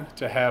fitting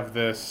to have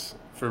this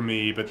for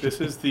me, but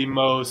this is the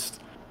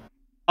most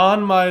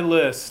on my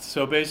list.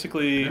 So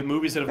basically,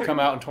 movies that have come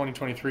out in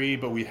 2023,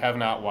 but we have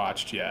not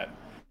watched yet.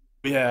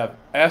 We have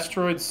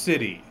Asteroid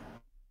City,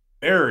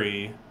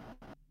 Barry,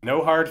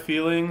 No Hard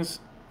Feelings,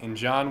 and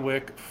John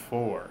Wick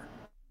 4.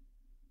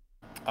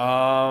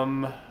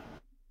 Man,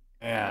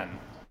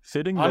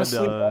 Fitting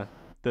honestly,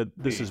 that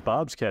this is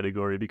Bob's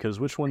category, because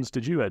which ones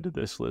did you add to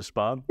this list,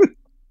 Bob?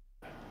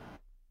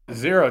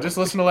 0. Just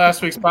listen to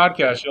last week's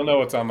podcast. You'll know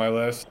what's on my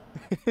list.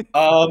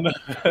 Um,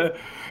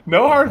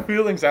 No Hard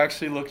Feelings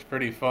actually looked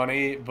pretty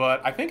funny,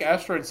 but I think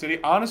Asteroid City,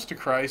 honest to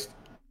Christ,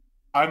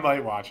 I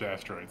might watch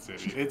Asteroid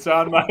City. It's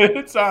on my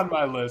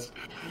list.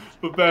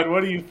 But Ben,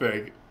 what do you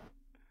think?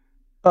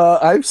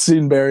 I've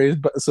seen Barry,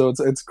 but so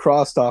it's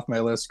crossed off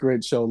my list.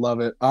 Great show, love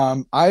it.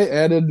 I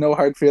added No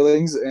Hard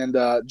Feelings and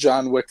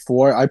John Wick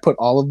 4. I put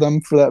all of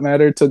them for that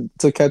matter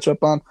to catch up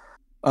on.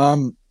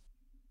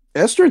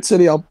 Asteroid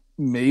City, I'll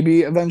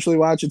maybe eventually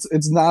watch.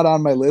 It's not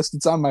on my list.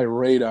 It's on my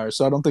radar,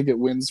 so I don't think it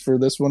wins for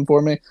this one for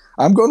me.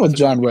 I'm going with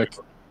John Wick.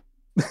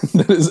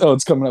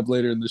 It's coming up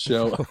later in the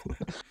show.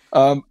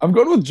 I'm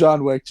going with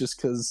John Wick just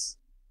because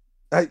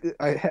I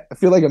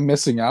feel like I'm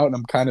missing out, and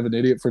I'm kind of an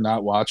idiot for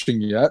not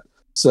watching yet.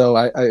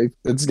 So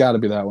it's got to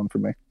be that one for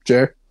me.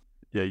 Jer?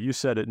 Yeah, you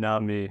said it,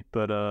 not me.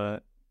 But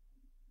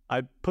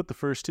I put the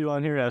first two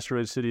on here,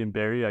 Asteroid City and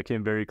Barry. I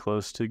came very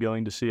close to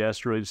going to see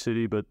Asteroid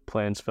City, but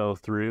plans fell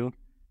through.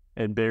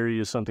 And Barry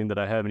is something that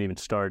I haven't even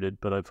started,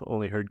 but I've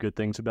only heard good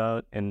things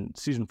about. And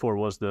season 4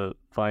 was the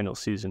final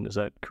season. Is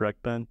that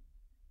correct, Ben?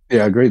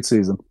 Yeah, great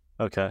season.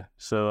 Okay,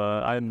 so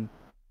I'm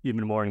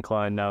even more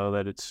inclined now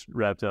that it's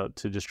wrapped up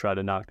to just try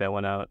to knock that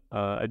one out.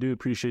 I do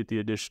appreciate the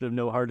addition of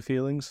No Hard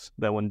Feelings.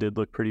 That one did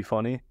look pretty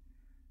funny.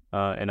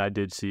 And I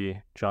did see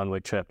John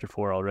Wick Chapter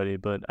 4 already,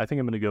 but I think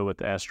I'm going to go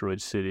with Asteroid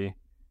City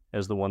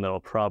as the one that I'll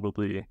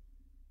probably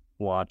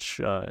watch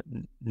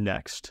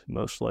next,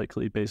 most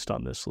likely, based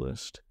on this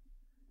list.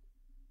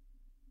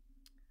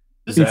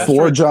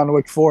 Before John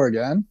Wick 4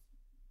 again?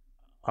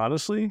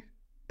 Honestly,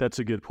 that's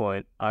a good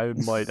point. I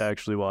might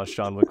actually watch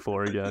John Wick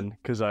 4 again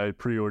because I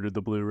pre-ordered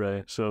the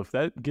Blu-ray. So if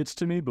that gets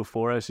to me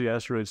before I see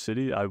Asteroid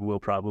City, I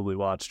will probably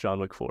watch John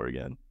Wick 4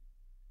 again.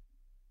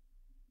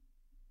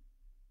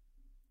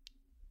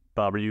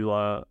 Bob, are you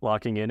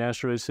locking in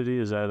Asteroid City?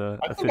 Is that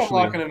I think officially?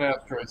 I'm locking in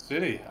Asteroid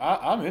City.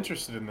 I'm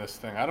interested in this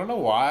thing. I don't know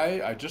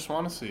why. I just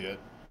want to see it.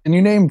 Can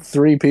you name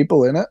 3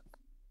 people in it?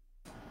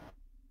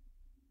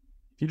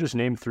 If you just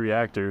name 3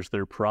 actors,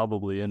 they're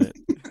probably in it.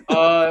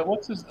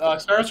 What's his?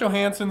 Scarlett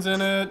Johansson's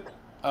in it.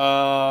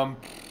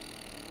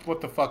 What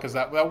the fuck is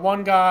that? That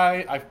one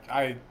guy.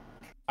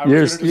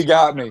 You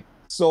got me.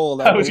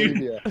 Sold. I believe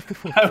you.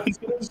 I was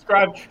going to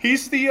describe.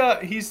 He's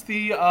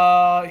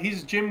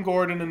Jim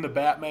Gordon in the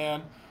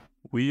Batman.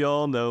 We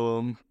all know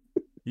him.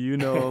 You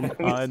know him.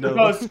 I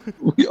know him.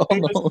 We all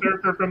know him.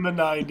 Surfer from the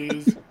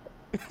 90s.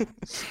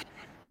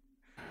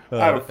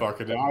 I don't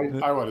fucking know.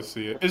 I want to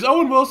see it. Is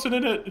Owen Wilson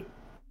in it?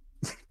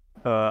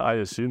 I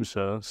assume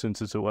so,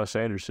 since it's a Wes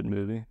Anderson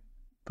movie,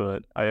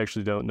 but I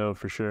actually don't know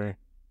for sure.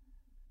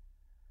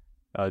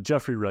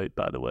 Jeffrey Wright,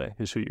 by the way,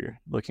 is who you're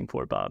looking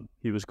for, Bob.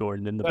 He was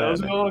Gordon in the Batman.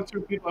 Those are the only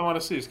 2 people I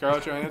want to see,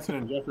 Scarlett Johansson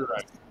and Jeffrey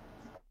Wright.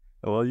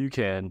 Well, you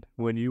can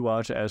when you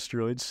watch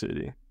Asteroid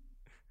City.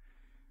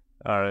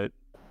 All right,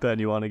 Ben,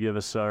 you want to give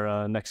us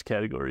our next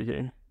category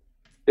here?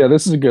 Yeah,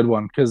 this is a good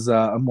one because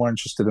I'm more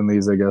interested in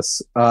these, I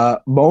guess.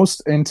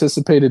 Most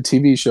anticipated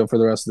TV show for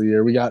the rest of the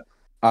year. We got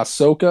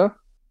Ahsoka.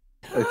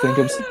 I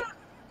think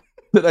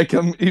did I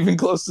come even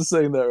close to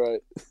saying that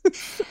right?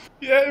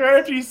 Yeah, right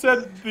after you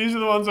said these are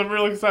the ones I'm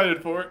really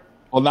excited for.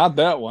 Well, not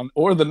that one,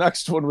 or the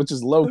next one, which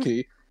is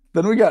Loki.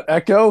 Then we got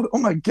Echo. Oh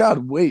my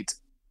God, wait.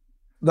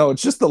 No,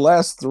 it's just the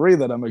last 3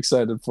 that I'm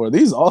excited for.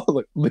 These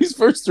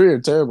first 3 are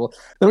terrible.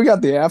 Then we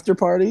got the After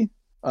Party,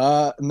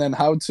 and then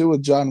How To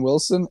with John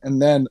Wilson,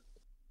 and then,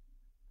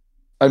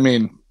 I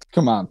mean,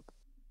 come on,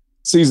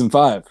 season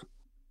 5,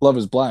 Love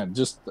Is Blind.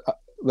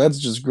 That's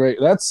just great.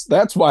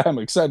 That's why I'm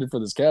excited for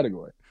this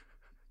category.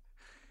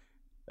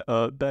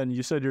 Ben,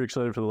 you said you're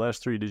excited for the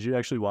last 3. Did you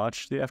actually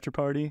watch the After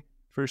Party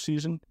first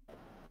season?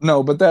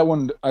 No, but that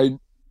one,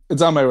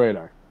 it's on my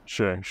radar.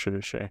 Sure.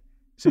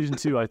 Season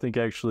 2, I think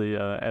actually,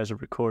 as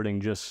of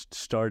recording, just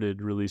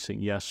started releasing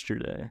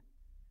yesterday.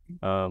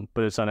 But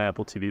it's on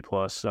Apple TV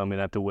Plus, so I'm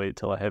gonna have to wait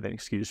till I have an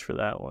excuse for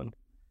that one.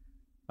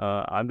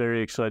 I'm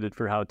very excited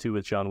for How To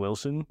with John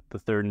Wilson, the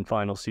 3rd and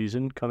final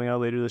season coming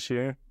out later this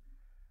year.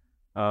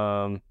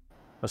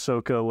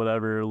 Ahsoka,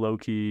 whatever,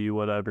 Loki,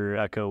 whatever,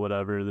 Echo,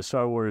 whatever, the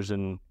Star Wars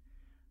and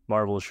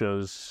Marvel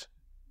shows,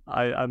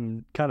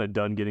 I'm kind of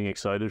done getting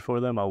excited for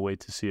them. I'll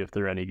wait to see if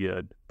they're any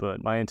good,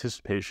 but my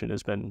anticipation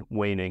has been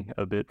waning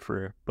a bit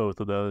for both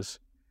of those.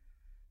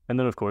 And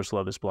then, of course,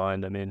 Love is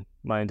Blind. I mean,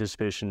 my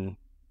anticipation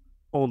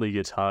only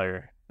gets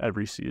higher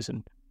every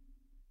season.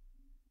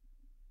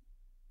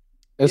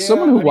 As Yeah,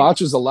 someone who I mean,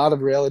 watches a lot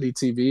of reality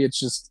TV, it's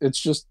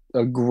just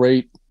a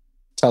great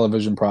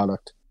television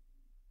product.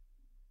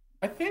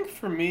 I think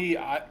for me,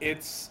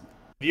 it's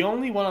the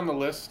only one on the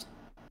list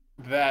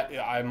that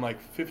I'm like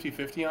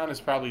 50-50 on is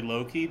probably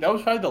Loki. That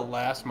was probably the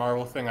last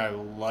Marvel thing I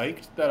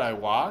liked that I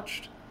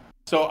watched.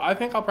 So I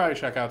think I'll probably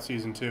check out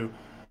season 2.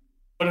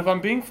 But if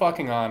I'm being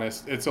fucking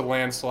honest, it's a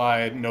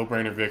landslide,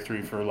 no-brainer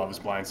victory for Love is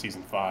Blind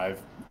season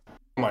 5.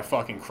 Oh my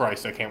fucking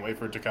Christ, I can't wait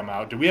for it to come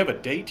out. Do we have a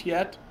date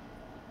yet?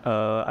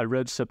 I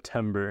read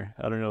September.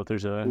 I don't know if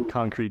there's a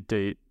concrete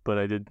date, but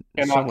I did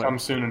Cannot somewhere. come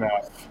soon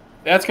enough.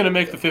 That's going to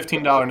make the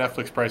 $15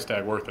 Netflix price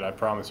tag worth it, I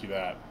promise you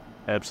that.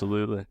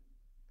 Absolutely.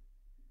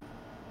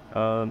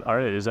 All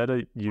right, is that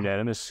a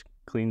unanimous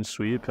clean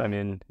sweep? I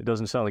mean, it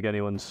doesn't sound like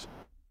anyone's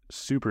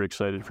super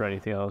excited for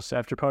anything else.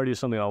 After Party is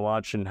something I'll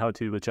watch, and How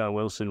to with John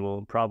Wilson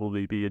will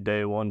probably be a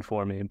day one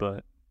for me,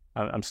 but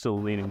I'm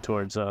still leaning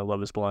towards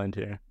Love is Blind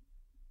here.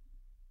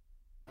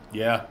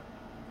 Yeah.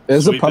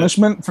 As a Sweep it.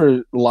 punishment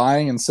for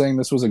lying and saying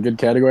this was a good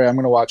category, I'm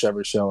going to watch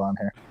every show on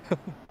here.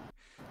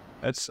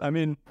 I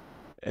mean,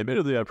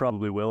 admittedly, I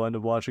probably will end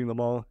up watching them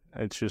all.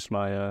 It's just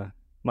my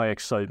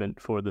excitement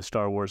for the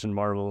Star Wars and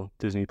Marvel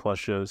Disney Plus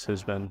shows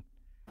has been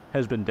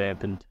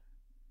dampened.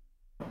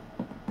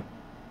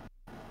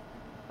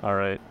 All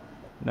right,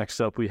 next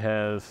up we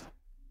have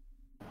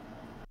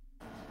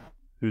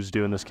who's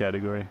doing this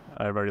category.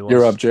 I've already lost.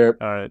 You're up, Jared.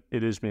 All right,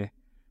 it is me.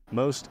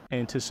 Most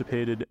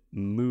anticipated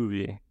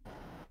movie.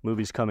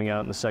 Movies coming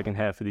out in the second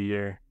half of the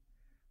year.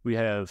 We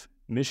have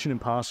Mission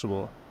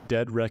Impossible: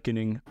 Dead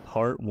Reckoning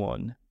Part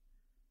 1,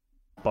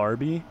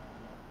 Barbie,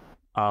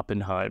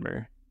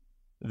 Oppenheimer,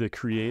 The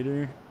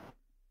Creator,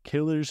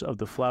 Killers of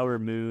the Flower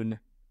Moon,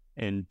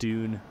 and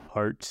Dune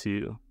Part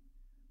 2.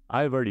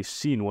 I have already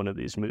seen one of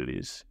these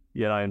movies,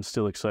 yet I am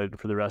still excited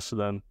for the rest of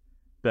them.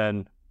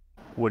 Ben,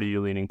 what are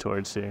you leaning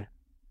towards here?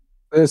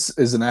 This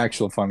is an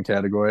actual fun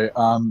category.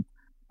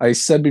 I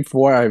said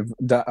before I've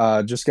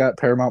just got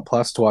Paramount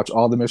Plus to watch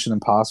all the Mission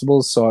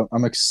Impossibles, so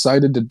I'm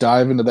excited to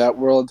dive into that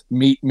world,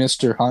 meet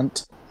Mr.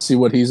 Hunt, see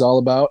what he's all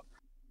about.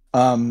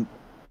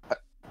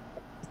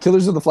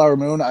 Killers of the Flower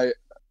Moon, I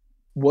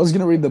was going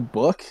to read the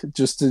book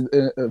just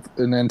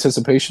in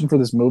anticipation for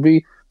this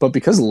movie, but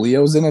because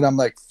Leo's in it, I'm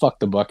like, fuck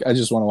the book. I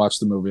just want to watch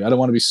the movie. I don't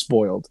want to be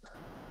spoiled.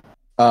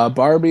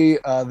 Barbie,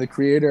 The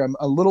Creator, I'm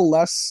a little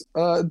less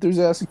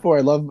enthusiastic for.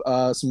 I love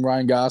some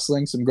Ryan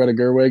Gosling, some Greta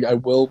Gerwig. I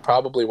will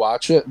probably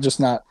watch it. Just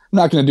not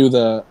going to do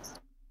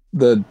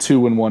the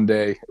 2 in one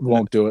day.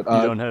 Won't do it.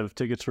 You don't have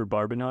tickets for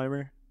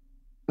Barbenheimer?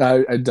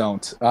 I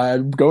don't.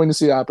 I'm going to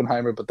see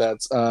Oppenheimer, but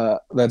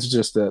that's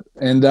just it.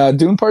 And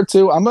Dune Part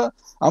 2, I'm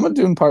a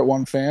Dune Part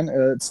 1 fan.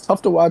 It's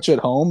tough to watch at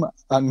home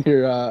on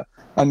your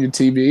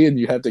TV, and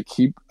you have to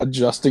keep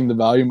adjusting the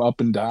volume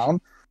up and down.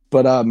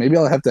 But maybe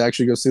I'll have to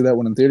actually go see that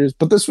one in theaters.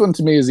 But this one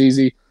to me is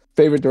easy.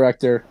 Favorite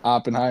director,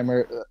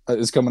 Oppenheimer,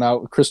 is coming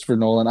out. Christopher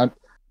Nolan.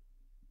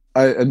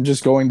 I'm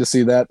just going to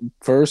see that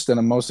first, and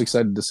I'm most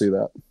excited to see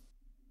that.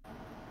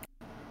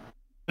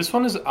 This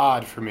one is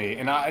odd for me,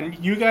 and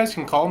you guys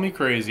can call me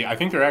crazy. I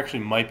think there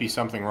actually might be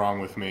something wrong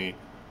with me.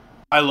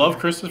 I love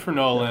Christopher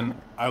Nolan.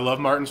 I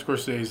love Martin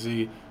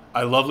Scorsese.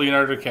 I love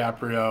Leonardo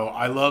DiCaprio.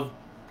 I love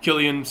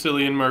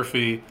Cillian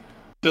Murphy,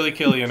 Silly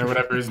Killian, or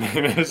whatever his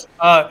name is.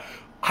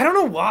 I don't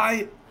know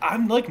why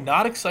I'm like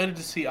not excited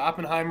to see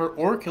Oppenheimer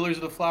or Killers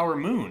of the Flower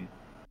Moon.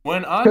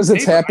 Because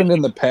it's happened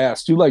in the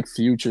past. You like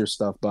future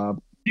stuff,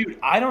 Bob. Dude,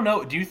 I don't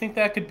know. Do you think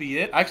that could be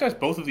it? I actually watched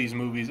both of these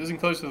movies. Isn't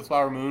Killers of the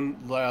Flower Moon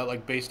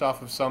like based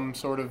off of some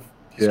sort of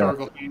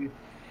historical thing?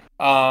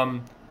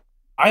 I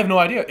have no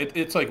idea.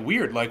 It's like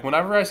weird. Like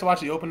whenever I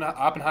watch the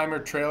Oppenheimer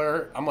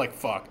trailer, I'm like,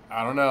 fuck,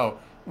 I don't know.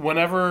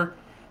 Whenever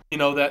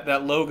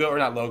that logo or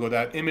not logo,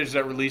 that image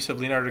that released of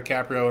Leonardo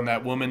DiCaprio and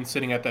that woman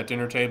sitting at that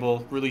dinner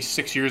table, released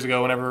 6 years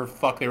ago. Whenever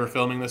fuck they were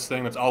filming this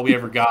thing, that's all we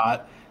ever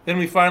got. Then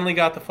we finally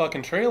got the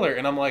fucking trailer,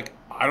 and I'm like,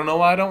 I don't know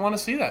why I don't want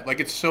to see that. Like,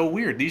 it's so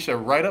weird. These are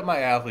right up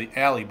my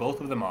alley.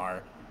 Both of them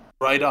are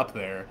right up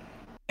there.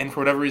 And for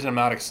whatever reason, I'm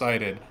not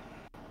excited.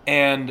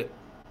 And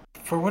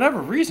for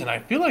whatever reason, I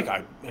feel like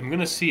I'm going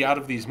to see out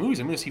of these movies,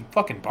 I'm going to see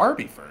fucking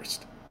Barbie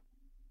first.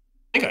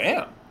 I think I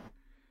am.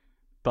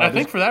 Bob, I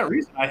think for that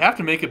reason, I have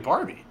to make it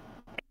Barbie.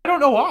 I don't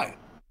know why.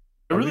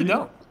 I really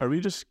don't. Are we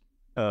just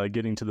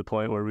getting to the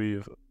point where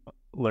we've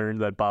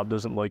learned that Bob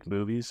doesn't like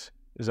movies?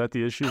 Is that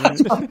the issue?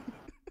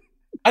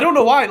 I don't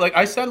know why. Like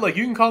I said, like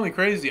you can call me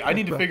crazy. I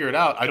need to figure it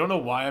out. I don't know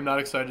why I'm not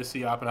excited to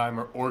see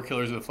Oppenheimer or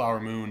Killers of the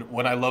Flower Moon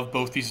when I love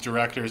both these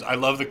directors. I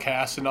love the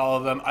cast and all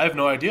of them. I have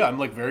no idea. I'm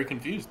like very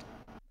confused.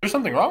 There's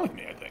something wrong with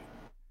me, I think.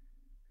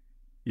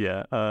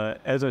 Yeah.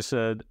 As I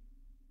said,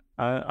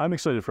 I'm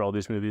excited for all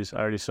these movies. I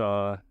already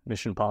saw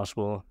Mission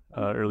Impossible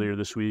earlier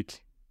this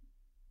week.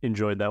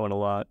 Enjoyed that one a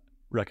lot.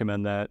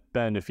 Recommend that.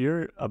 Ben, if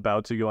you're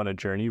about to go on a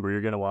journey where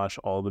you're going to watch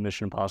all the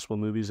Mission Impossible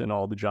movies and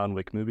all the John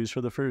Wick movies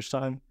for the first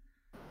time,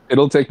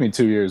 it'll take me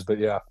 2 years, but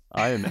yeah.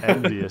 I am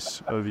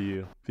envious of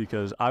you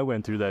because I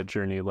went through that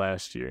journey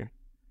last year.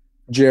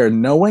 Jared,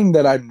 knowing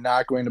that I'm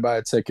not going to buy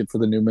a ticket for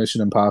the new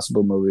Mission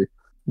Impossible movie,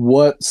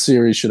 what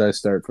series should I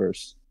start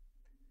first?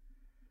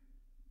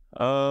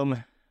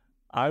 Um,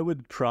 I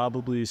would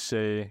probably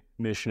say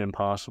Mission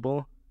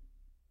Impossible,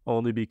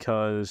 only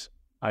because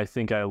I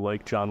think I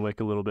like John Wick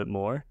a little bit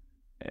more.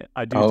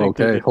 I do Oh, think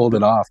okay. Hold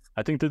it off.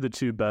 I think they're the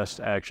two best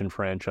action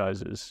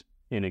franchises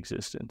in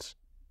existence,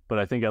 but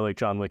I think I like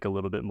John Wick a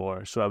little bit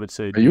more. So I would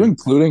say, Are you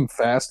including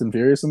Fast and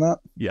Furious in that?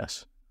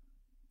 yes,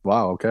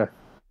 Wow. Okay.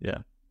 yeah.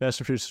 Fast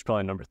and Furious is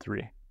probably number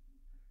three,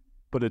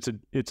 but it's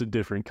a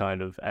different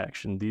kind of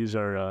action. These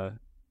are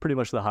pretty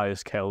much the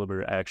highest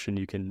caliber action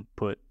you can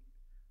put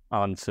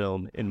on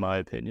film, in my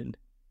opinion.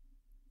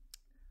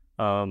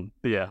 But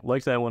yeah,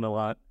 like that one a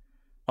lot.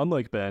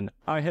 Unlike Ben,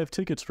 I have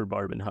tickets for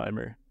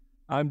Barbenheimer.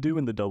 I'm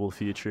doing the double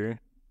feature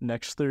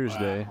next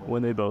Thursday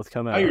when they both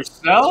come By out.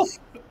 yourself?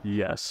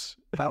 Yes.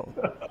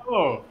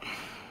 Oh.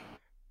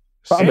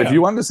 Bob, Damn. if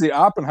you wanted to see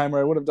Oppenheimer,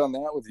 I would have done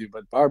that with you.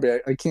 But Barbie,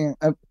 I can't.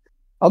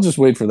 I'll just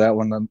wait for that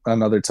one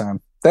another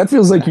time. That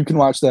feels like you can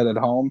watch that at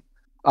home.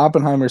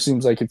 Oppenheimer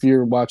seems like if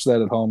you watch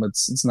that at home,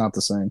 it's not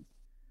the same.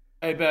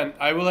 Hey, Ben,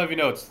 I will have you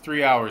know it's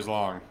 3 hours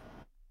long.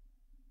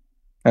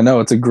 I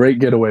know it's a great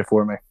getaway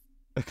for me.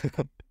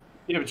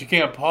 Yeah, but you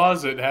can't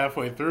pause it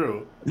halfway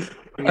through.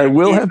 I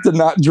will have to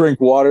not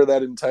drink water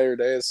that entire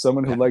day as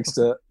someone who likes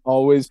to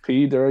always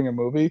pee during a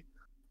movie.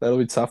 That'll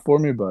be tough for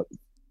me, but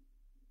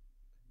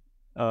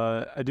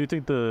I do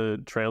think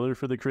the trailer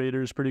for The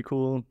Creator is pretty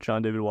cool.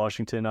 John David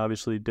Washington,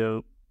 obviously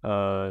dope.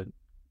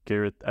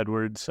 Gareth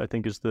Edwards, I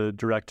think, is the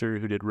director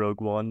who did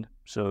Rogue One,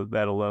 so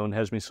that alone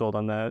has me sold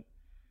on that.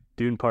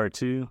 Dune Part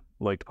 2,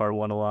 liked Part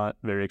 1 a lot,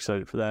 very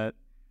excited for that.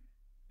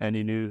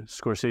 Any new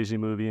Scorsese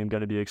movie I'm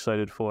going to be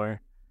excited for.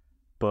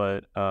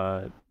 But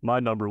my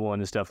number one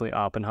is definitely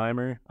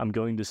Oppenheimer. I'm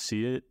going to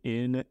see it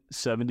in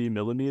 70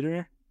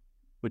 millimeter,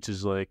 which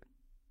is like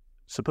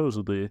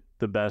supposedly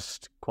the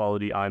best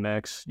quality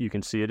IMAX you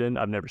can see it in.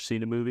 I've never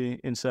seen a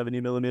movie in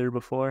 70 millimeter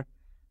before,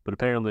 but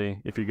apparently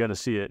if you're going to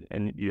see it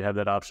and you have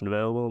that option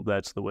available,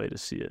 that's the way to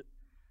see it.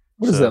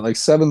 what is that, like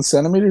 7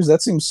 centimeters?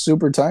 That seems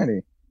super tiny.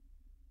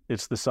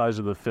 It's the size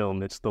of the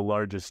film. It's the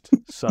largest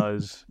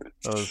size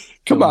of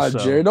Come film on,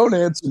 cell. Jerry, don't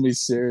answer me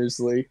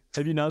seriously.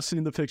 Have you not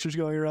seen the pictures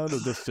going around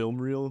of the film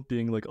reel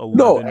being like 11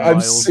 No, I've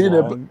miles seen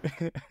long?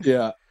 it.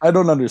 Yeah, I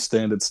don't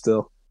understand it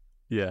still.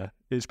 Yeah,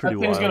 it's pretty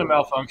That thing's wild. gonna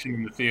malfunction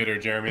in the theater,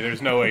 Jeremy.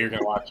 There's no way you're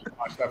gonna watch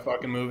that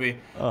fucking movie.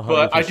 100%.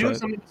 But I do have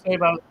something to say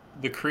about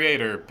The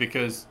Creator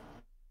because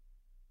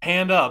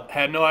hand up,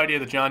 had no idea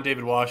that John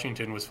David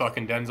Washington was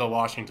fucking Denzel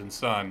Washington's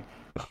son,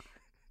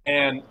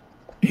 and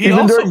he Even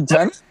also during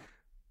 10?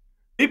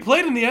 he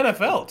played in the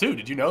NFL too.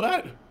 Did you know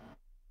that?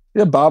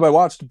 Yeah, Bob, I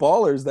watched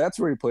Ballers. That's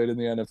where he played in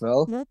the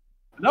NFL.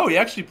 No, he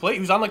actually played. He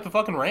was on like the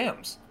fucking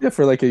Rams. Yeah,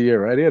 for like a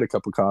year, right? He had a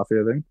cup of coffee,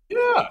 I think.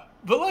 Yeah,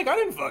 but like I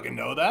didn't fucking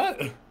know that.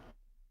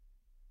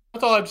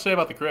 That's all I have to say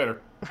about The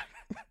Creator.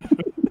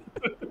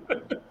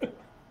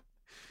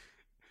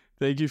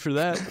 Thank you for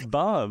that,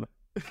 Bob.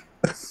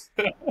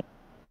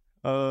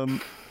 But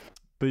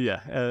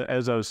yeah,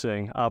 as I was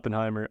saying,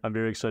 Oppenheimer, I'm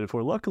very excited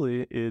for.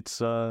 Luckily, it's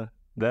that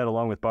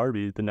along with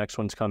Barbie, the next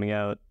one's coming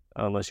out,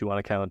 unless you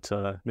want to count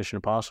Mission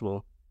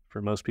Impossible.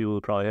 For most people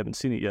who probably haven't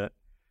seen it yet.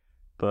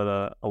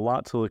 But a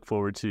lot to look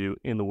forward to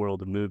in the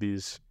world of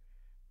movies.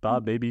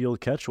 Bob, maybe you'll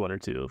catch one or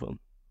two of them.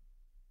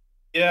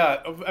 Yeah,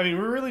 I mean,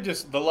 we're really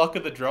just the luck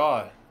of the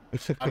draw.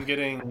 I'm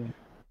getting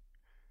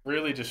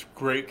really just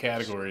great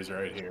categories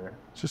right here.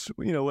 Just,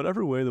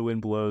 whatever way the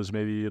wind blows,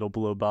 maybe it'll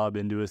blow Bob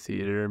into a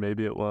theater,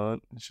 maybe it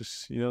won't. It's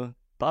just,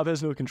 Bob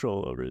has no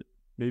control over it.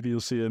 Maybe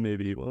you'll see it,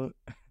 maybe he won't.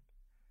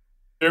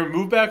 Jeremy,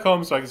 move back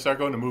home so I can start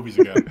going to movies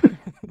again.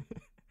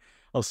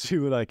 I'll see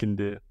what I can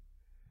do.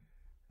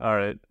 All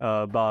right,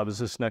 Bob, is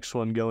this next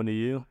one going to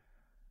you?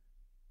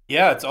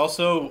 Yeah, it's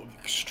also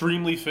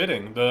extremely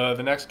fitting. The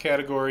next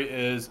category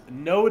is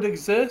Know It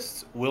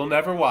Exists, We'll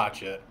Never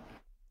Watch It.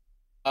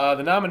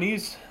 The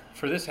nominees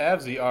for this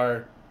halvesy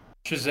are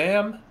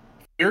Shazam,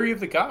 Fury of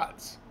the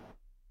Gods,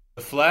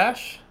 The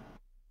Flash,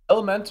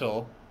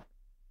 Elemental,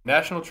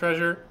 National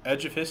Treasure,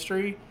 Edge of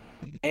History,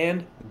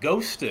 and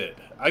Ghosted.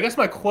 I guess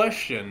my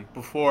question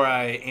before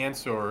I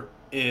answer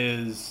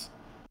is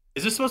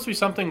this supposed to be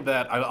something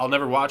that I'll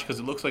never watch because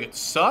it looks like it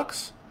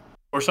sucks?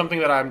 Or something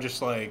that I'm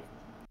just like,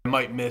 I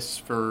might miss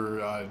for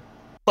a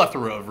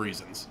plethora of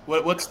reasons?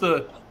 What's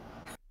the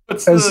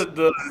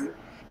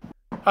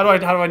how do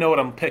I know what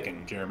I'm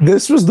picking, Jeremy?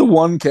 This was the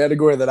one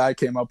category that I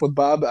came up with,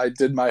 Bob. I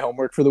did my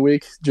homework for the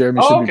week.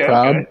 Jeremy should be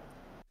proud. Okay.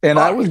 And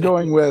I was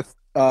going with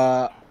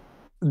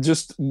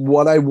just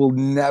what I will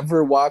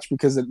never watch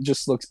because it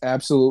just looks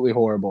absolutely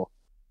horrible.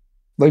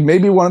 Like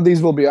maybe one of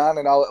these will be on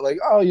and I'll like,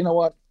 oh, you know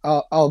what?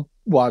 I'll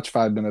watch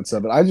 5 minutes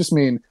of it. I just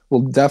mean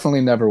we'll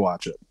definitely never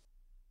watch it.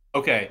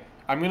 Okay,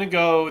 I'm gonna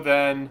go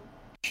then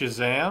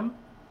Shazam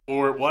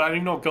or what? I don't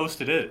even know what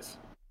Ghosted is.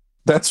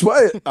 That's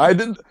why I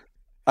don't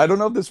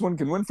know if this one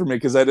can win for me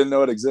because I didn't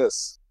know it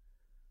exists.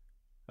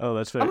 Oh,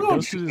 that's fair.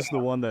 Ghosted is the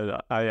one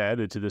that I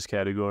added to this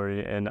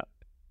category, and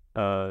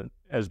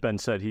as Ben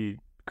said, he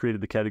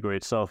created the category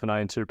itself, and I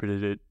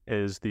interpreted it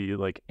as the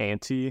like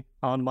anti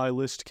on my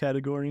list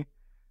category.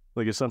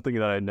 Like it's something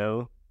that I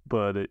know,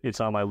 but it's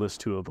on my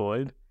list to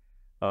avoid.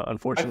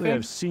 Unfortunately,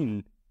 I've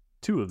seen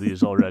 2 of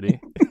these already.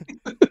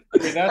 I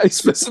mean, I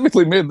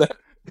specifically made that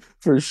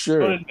for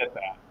sure.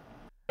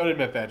 Don't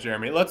admit that,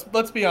 Jeremy.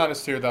 Let's be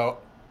honest here, though.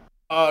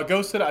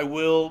 Ghosted, I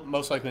will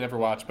most likely never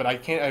watch, but I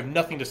have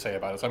nothing to say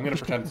about it, so I'm going to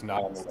pretend it's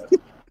not on the list.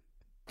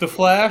 The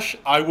Flash,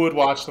 I would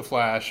watch The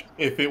Flash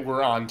if it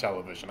were on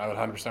television. I would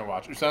 100%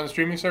 watch it. If it's on the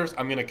streaming service,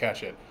 I'm going to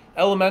catch it.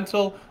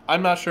 Elemental,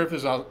 I'm not sure if it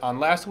was on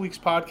last week's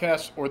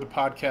podcast or the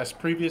podcast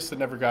previous that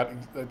never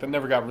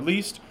got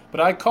released,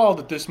 but I called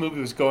that this movie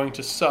was going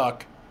to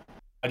suck.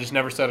 I just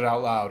never said it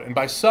out loud. And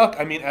by suck,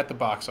 I mean at the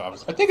box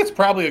office. I think it's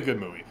probably a good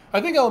movie. I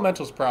think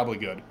Elemental's probably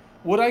good.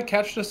 Would I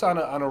catch this on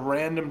a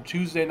random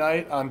Tuesday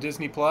night on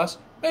Disney Plus?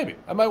 Maybe.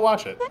 I might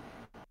watch it.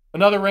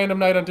 Another random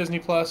night on Disney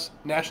Plus,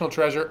 National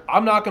Treasure.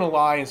 I'm not going to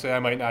lie and say I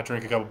might not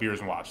drink a couple beers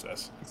and watch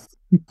this.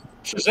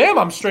 Shazam,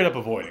 I'm straight up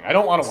avoiding. I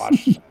don't want to watch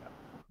Shazam.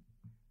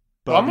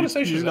 But I'm going to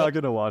say Shazam. You're not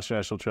going to watch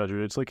National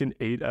Treasure. It's like an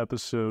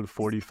 8-episode,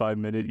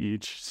 45-minute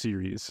each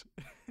series.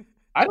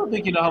 I don't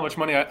think you know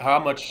how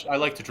much I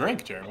like to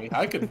drink, Jeremy.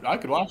 I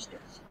could watch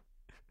this.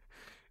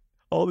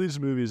 All these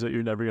movies that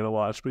you're never going to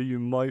watch, but you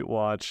might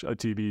watch a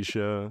TV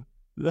show.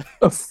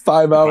 A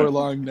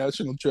 5-hour-long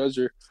National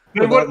Treasure.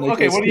 What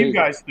do you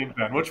guys think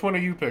then? Which one are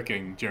you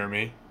picking,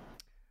 Jeremy?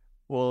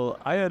 Well,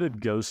 I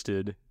added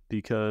Ghosted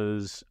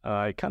because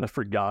I kind of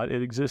forgot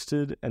it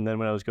existed, and then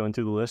when I was going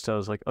through the list, I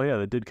was like, oh yeah,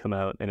 that did come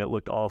out, and it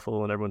looked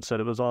awful, and everyone said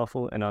it was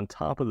awful, and on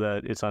top of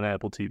that, it's on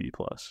Apple TV+.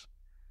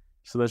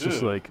 So that's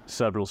just like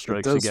several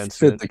strikes against it.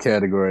 It does fit the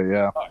category,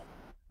 yeah.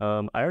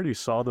 I already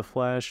saw The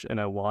Flash,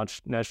 and I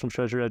watched National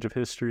Treasure: Edge of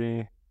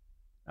History.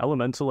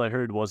 Elemental, I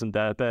heard, wasn't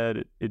that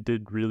bad. It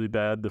did really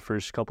bad the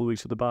first couple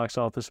weeks at the box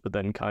office, but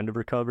then kind of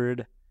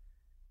recovered.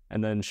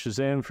 And then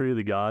Shazam! Fury of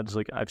the Gods,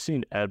 like, I've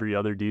seen every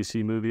other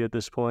DC movie at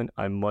this point.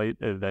 I might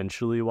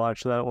eventually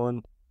watch that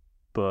one,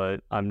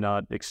 but I'm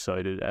not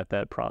excited at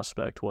that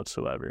prospect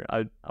whatsoever.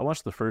 I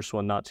watched the first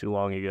one not too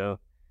long ago,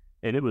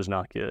 and it was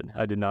not good.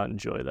 I did not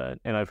enjoy that,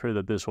 and I've heard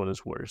that this one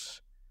is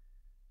worse.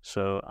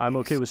 So I'm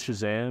okay with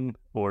Shazam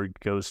or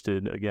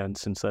Ghosted, again,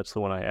 since that's the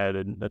one I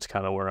added. That's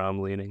kind of where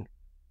I'm leaning.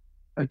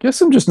 I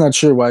guess I'm just not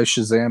sure why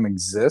Shazam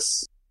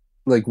exists.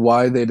 Like,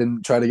 why they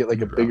didn't try to get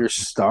like a bigger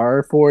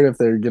star for it if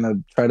they're gonna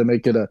try to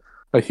make it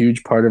a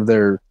huge part of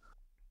their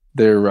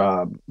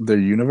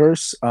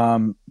universe.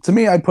 To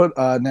me, I put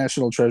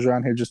National Treasure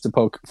on here just to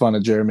poke fun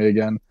at Jeremy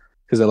again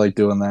because I like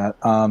doing that.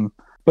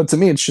 But to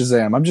me, it's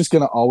Shazam. I'm just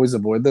gonna always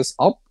avoid this.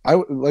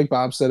 Like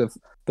Bob said, if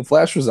The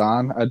Flash was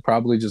on, I'd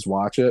probably just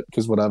watch it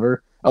because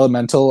whatever.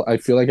 Elemental, I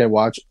feel like I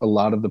watch a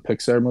lot of the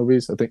Pixar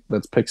movies. I think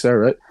that's Pixar,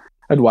 right?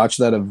 I'd watch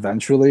that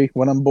eventually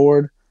when I'm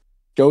bored.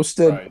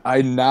 Ghosted, right.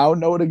 I now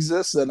know it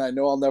exists, and I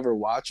know I'll never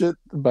watch it.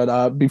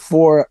 But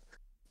before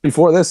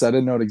this, I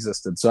didn't know it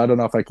existed, so I don't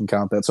know if I can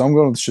count that. So I'm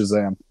going with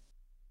Shazam.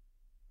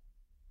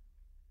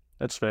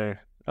 That's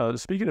fair.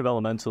 Speaking of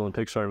Elemental and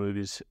Pixar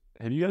movies,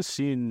 have you guys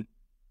seen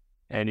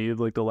any of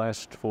like the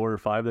last 4 or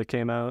 5 that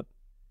came out?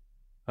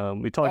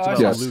 We talked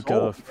about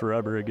Luca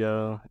forever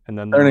ago, and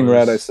then Turning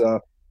Red. I saw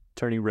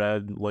Turning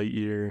Red,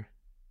 Lightyear,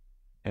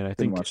 and I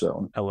think watch that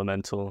one.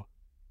 Elemental.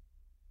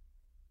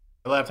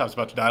 My laptop's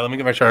about to die. Let me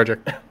get my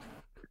charger.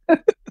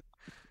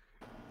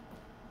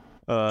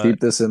 Keep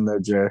this in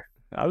there, Jer.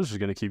 I was just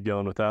going to keep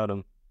going without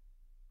him.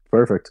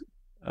 Perfect.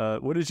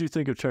 What did you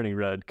think of Turning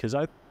Red? Because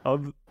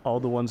of all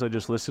the ones I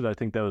just listed, I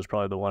think that was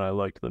probably the one I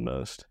liked the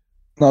most.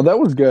 No, that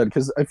was good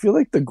because I feel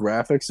like the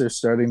graphics are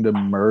starting to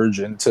merge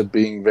into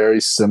being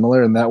very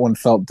similar, and that one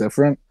felt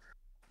different.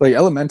 Like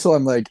Elemental,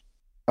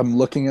 I'm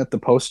looking at the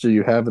poster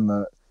you have in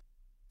the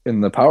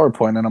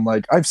PowerPoint, and I'm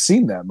like, I've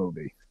seen that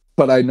movie,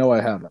 but I know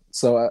I haven't.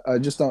 So I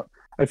just don't.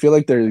 I feel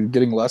like they're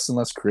getting less and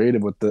less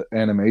creative with the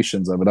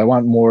animations of it. I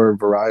want more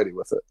variety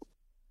with it.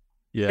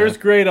 Yeah. There's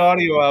great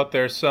audio out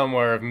there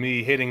somewhere of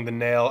me hitting the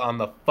nail on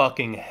the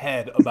fucking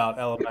head about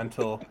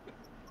Elemental.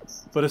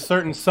 But a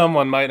certain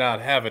someone might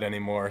not have it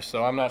anymore,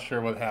 so I'm not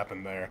sure what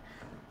happened there.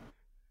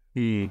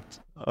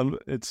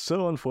 It's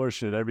so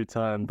unfortunate every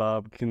time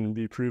Bob can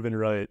be proven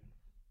right.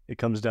 It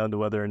comes down to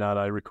whether or not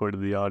I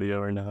recorded the audio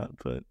or not.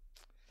 But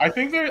I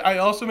think I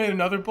also made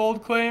another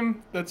bold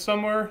claim that's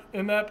somewhere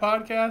in that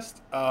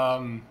podcast.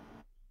 Can't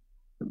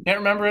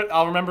remember it.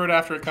 I'll remember it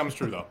after it comes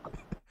true, though.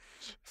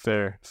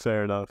 Fair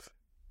enough.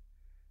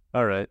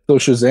 All right. So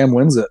Shazam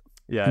wins it.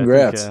 Yeah,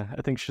 congrats.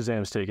 I think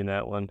Shazam's taking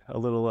that one. A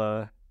little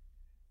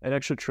an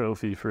extra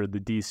trophy for the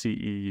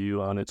DCEU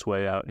on its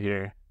way out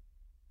here.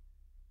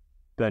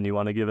 Ben, you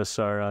want to give us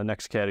our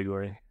next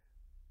category?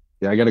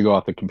 Yeah, I got to go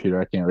off the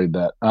computer. I can't read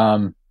that.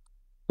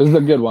 This is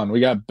a good one. We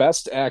got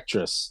Best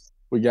Actress.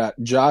 We got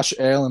Josh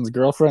Allen's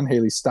girlfriend,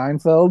 Haley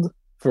Steinfeld,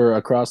 for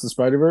Across the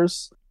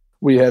Spider-Verse.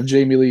 We have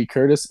Jamie Lee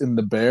Curtis in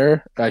The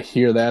Bear. I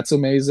hear that's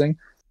amazing.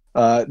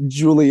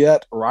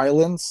 Juliette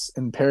Rylance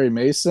and Perry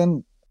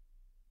Mason.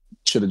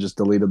 Should have just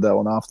deleted that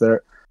one off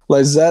there.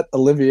 Lizette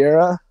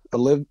Oliveira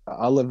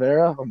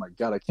Oliveira. Oh my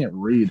God, I can't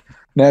read.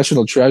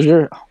 National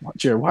Treasure. Oh,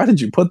 Jared, why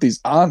did you put these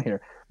on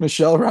here?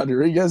 Michelle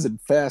Rodriguez in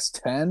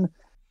Fast 10,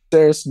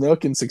 Sarah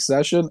Snook in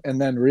Succession, and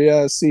then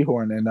Rhea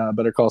Seehorn in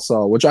Better Call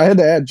Saul, which I had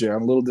to add, Jared.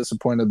 I'm a little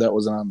disappointed that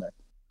wasn't on there.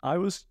 I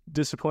was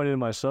disappointed in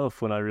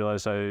myself when I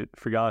realized I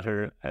forgot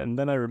her, and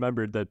then I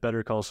remembered that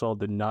Better Call Saul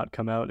did not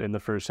come out in the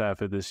first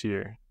half of this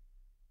year.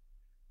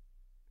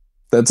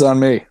 That's on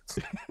me.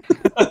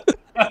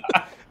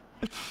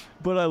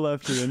 But I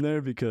left her in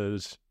there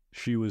because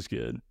she was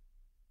good.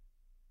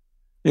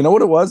 You know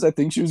what it was? I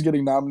think she was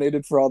getting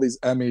nominated for all these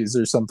Emmys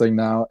or something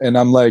now, and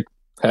I'm like,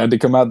 had to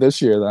come out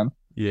this year then.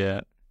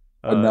 Yeah.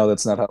 But no,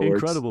 that's not how it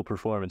works. Incredible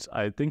performance.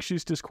 I think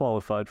she's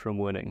disqualified from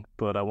winning,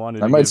 but I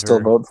wanted I to might give still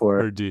her vote for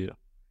her it. due.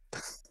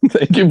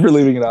 Thank you for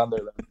leaving it on there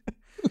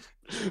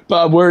then.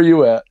 Bob, where are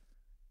you at?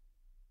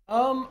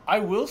 I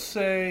will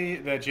say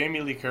that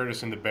Jamie Lee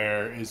Curtis in The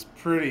Bear is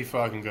pretty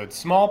fucking good.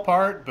 Small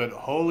part, but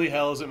holy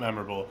hell is it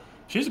memorable.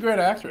 She's a great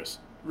actress.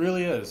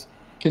 Really is.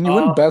 Can you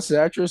win Best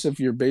Actress if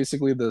you're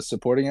basically the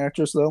supporting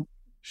actress, though?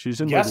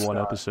 She's in like Guest one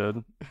star.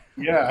 episode.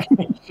 Yeah,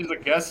 she's a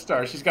guest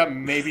star. She's got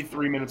maybe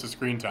 3 minutes of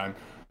screen time.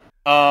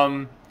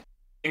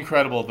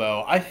 Incredible,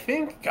 though. I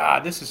think,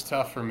 God, this is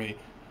tough for me.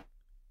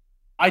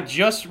 I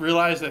just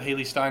realized that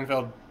Haley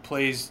Steinfeld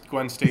plays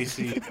Gwen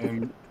Stacy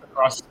in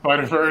Across the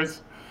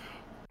Spider-Verse.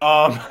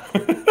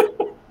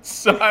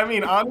 So, I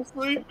mean,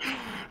 honestly,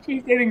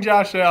 she's dating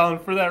Josh Allen.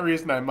 For that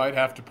reason, I might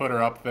have to put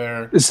her up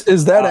there.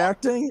 Is that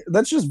acting?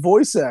 That's just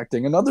voice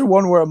acting. Another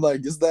one where I'm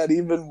like, is that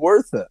even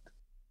worth it?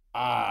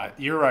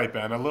 You're right,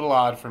 Ben. A little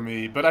odd for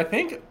me. But I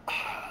think...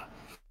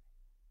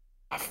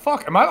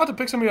 fuck, am I about to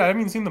pick somebody I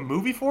haven't even seen the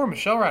movie for?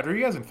 Michelle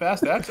Rodriguez in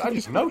Fast X? I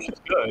just know she's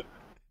good.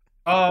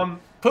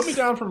 Put me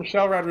down for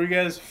Michelle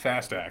Rodriguez,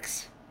 Fast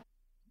X.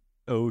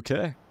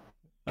 Okay.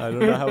 I don't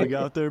know how we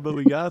got there, but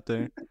we got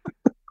there.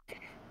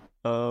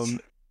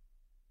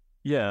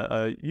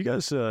 You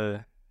guys,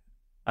 I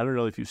don't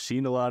know if you've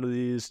seen a lot of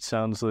these. It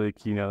sounds like,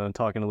 I'm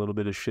talking a little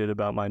bit of shit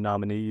about my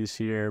nominees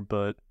here,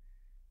 but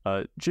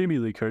Jamie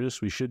Lee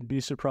Curtis, we shouldn't be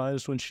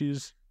surprised when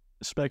she's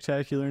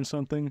spectacular in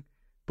something,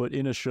 but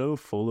in a show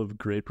full of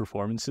great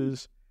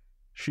performances,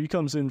 she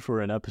comes in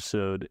for an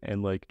episode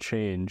and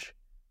change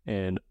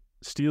and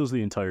steals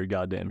the entire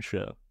goddamn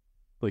show.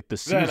 Like the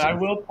season. Then I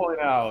will point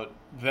out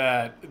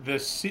that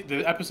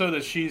the episode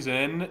that she's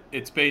in,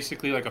 it's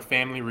basically like a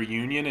family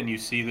reunion, and you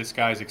see this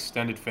guy's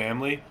extended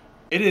family.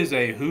 It is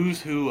a who's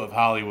who of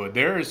Hollywood.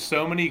 There is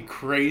so many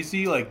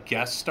crazy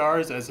guest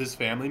stars as his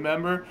family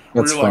member.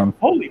 Where That's you're fun. like,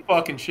 holy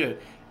fucking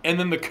shit! And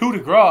then the coup de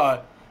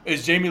grace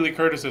is Jamie Lee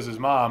Curtis as his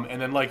mom, and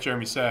then like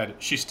Jeremy said,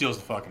 she steals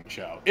the fucking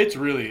show. It's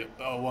really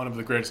one of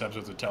the greatest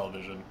episodes of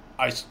television.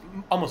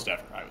 Almost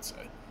ever, I would say.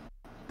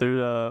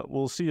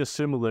 We'll see a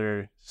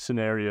similar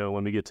scenario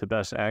when we get to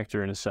Best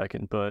Actor in a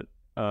second, but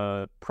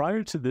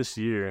prior to this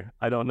year,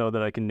 I don't know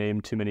that I can name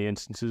too many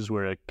instances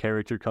where a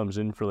character comes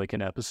in for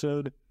an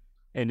episode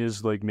and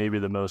is maybe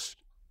the most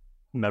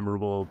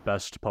memorable,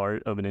 best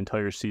part of an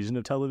entire season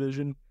of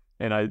television,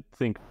 and I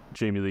think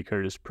Jamie Lee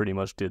Curtis pretty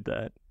much did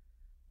that.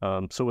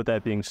 So with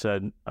that being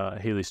said,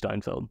 Haley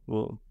Steinfeld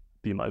will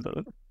be my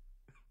vote.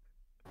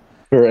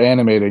 For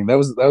animating, that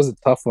was a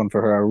tough one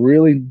for her. A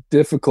really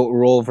difficult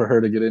role for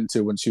her to get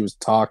into when she was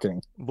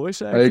talking.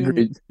 Voice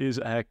acting is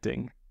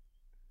acting.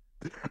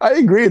 I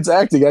agree, it's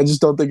acting. I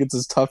just don't think it's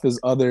as tough as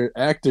other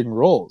acting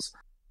roles.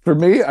 For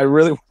me, I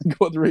really want to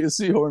go with Rhea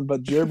Seehorn,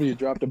 but Jeremy, you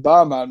dropped a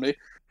bomb on me,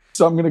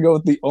 so I'm going to go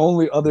with the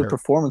only other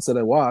performance that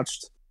I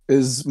watched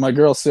is my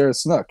girl Sarah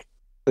Snook.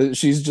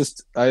 She's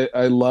just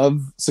I love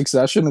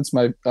Succession. It's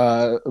my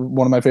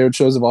one of my favorite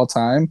shows of all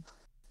time.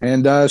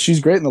 And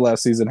she's great in the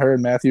last season. Her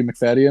and Matthew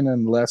McFadden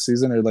in the last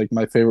season are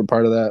my favorite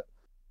part of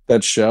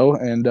that show.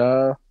 And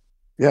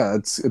yeah,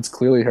 it's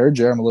clearly her.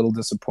 Jer, I'm a little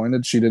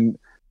disappointed she didn't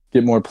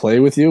get more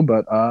play with you.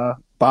 But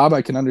Bob,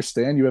 I can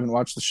understand you haven't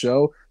watched the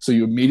show, so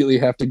you immediately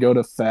have to go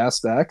to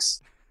Fast X.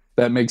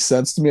 That makes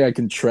sense to me. I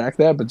can track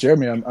that. But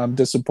Jeremy, I'm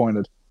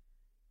disappointed.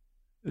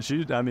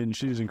 She's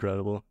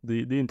incredible.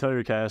 The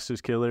entire cast is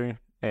killer,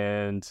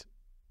 and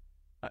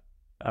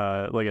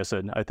like I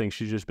said, I think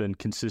she's just been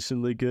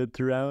consistently good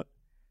throughout.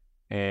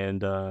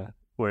 And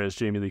whereas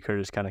Jamie Lee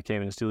Curtis kind of came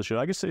in and stole the show,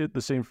 I could say the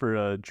same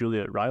for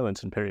Juliet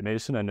Rylance and Perry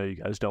Mason. I know you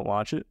guys don't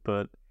watch it,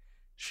 but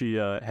she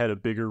had a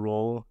bigger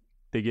role.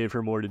 They gave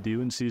her more to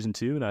do in season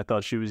 2, and I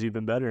thought she was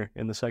even better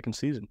in the second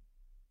season.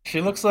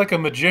 She looks like a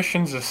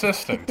magician's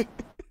assistant.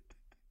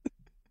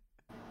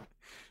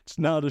 It's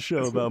not a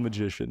show about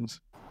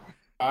magicians.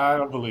 I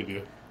don't believe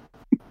you.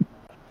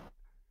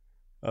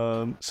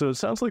 So it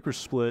sounds like we're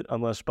split,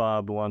 unless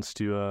Bob wants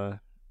to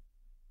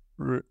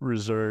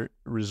resort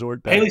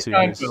back Haley to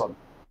Steinfeld.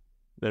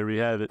 There we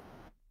have it.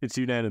 It's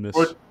unanimous.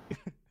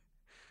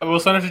 We'll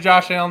send it to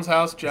Josh Allen's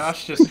house.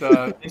 Josh, just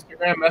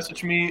Instagram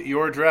message me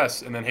your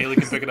address, and then Haley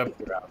can pick it up at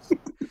your house.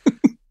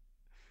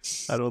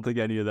 I don't think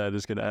any of that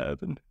is going to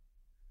happen.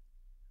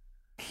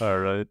 All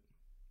right.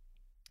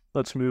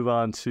 Let's move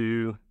on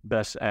to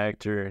Best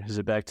Actor. Is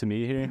it back to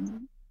me here?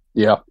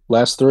 Yeah,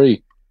 last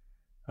 3.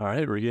 All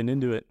right, we're getting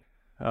into it.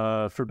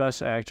 For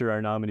Best Actor,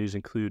 our nominees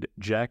include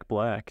Jack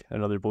Black,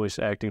 another voice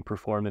acting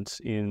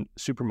performance in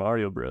Super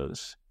Mario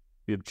Bros.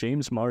 We have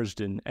James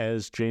Marsden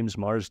as James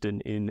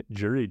Marsden in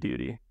Jury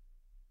Duty,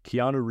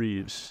 Keanu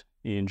Reeves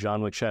in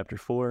John Wick Chapter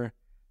 4,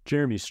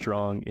 Jeremy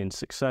Strong in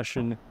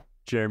Succession,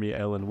 Jeremy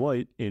Allen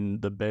White in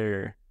The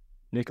Bear,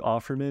 Nick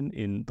Offerman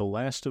in The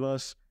Last of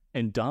Us,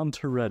 and Dom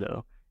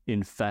Toretto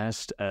in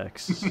Fast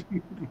X.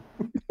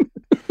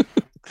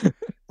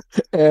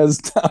 As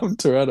Tom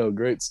Toretto,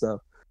 great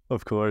stuff.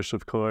 Of course.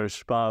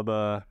 Bob,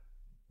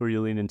 who are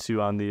you leaning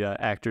to on the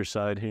actor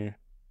side here?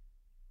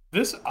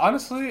 This,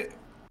 honestly,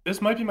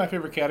 this might be my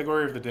favorite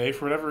category of the day.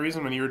 For whatever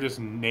reason, when you were just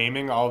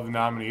naming all of the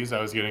nominees,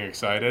 I was getting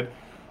excited.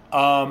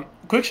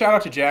 Quick shout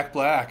out to Jack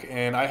Black,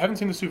 and I haven't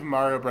seen the Super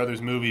Mario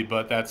Brothers movie,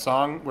 but that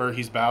song where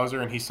he's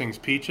Bowser and he sings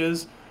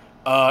Peaches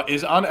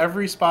is on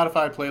every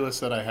Spotify playlist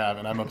that I have,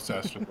 and I'm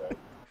obsessed with it.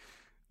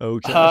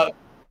 Okay.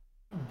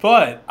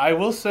 But I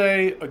will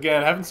say,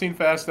 again, I haven't seen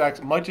Fast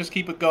X. Might just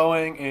keep it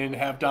going and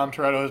have Dom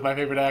Toretto as my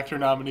favorite actor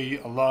nominee,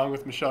 along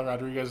with Michelle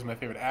Rodriguez as my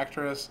favorite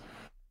actress.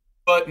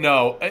 But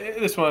no,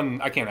 this one,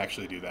 I can't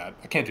actually do that.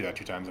 I can't do that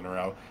 2 times in a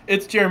row.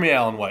 It's Jeremy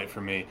Allen White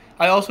for me.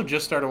 I also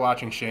just started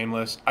watching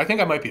Shameless. I think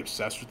I might be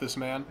obsessed with this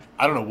man.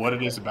 I don't know what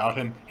it is about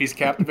him. He's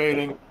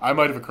captivating. I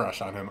might have a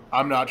crush on him.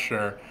 I'm not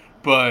sure.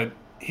 But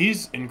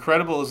he's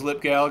incredible as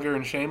Lip Gallagher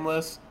in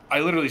Shameless. I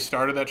literally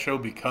started that show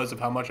because of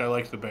how much I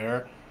liked The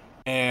Bear.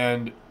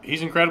 And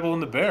he's incredible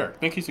in The Bear. I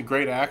think he's a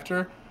great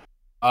actor.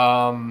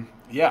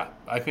 Yeah,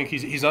 I think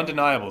he's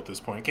undeniable at this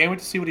point. Can't wait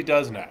to see what he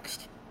does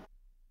next.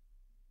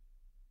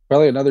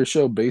 Probably another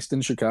show based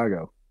in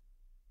Chicago.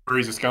 Or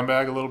he's a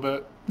scumbag a little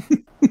bit.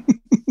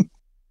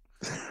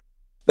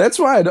 That's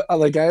why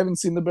I haven't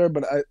seen The Bear,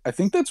 but I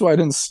think that's why I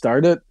didn't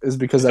start it, is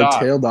because I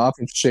tailed off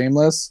of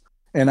Shameless,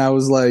 and I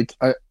was like,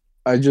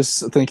 I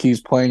just think he's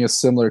playing a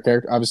similar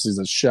character. Obviously, he's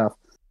a chef,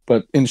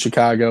 but in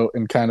Chicago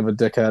and kind of a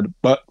dickhead.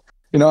 But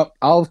you know,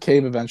 I'll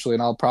cave eventually,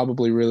 and I'll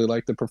probably really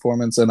like the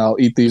performance, and I'll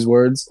eat these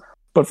words.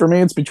 But for me,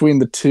 it's between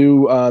the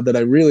two that I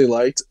really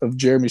liked of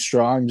Jeremy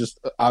Strong, just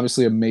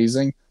obviously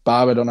amazing.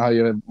 Bob, I don't know how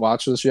you have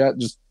watched this yet.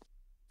 Just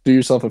do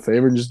yourself a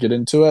favor and just get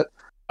into it.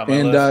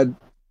 And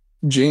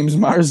James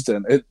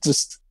Marsden,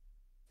 he's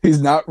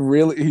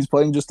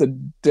playing just a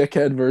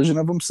dickhead version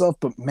of himself,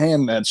 but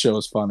man, that show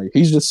is funny.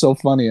 He's just so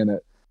funny in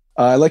it.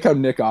 I like how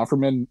Nick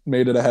Offerman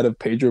made it ahead of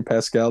Pedro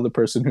Pascal, the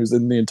person who's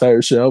in the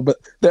entire show, but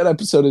that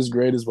episode is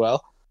great as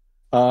well.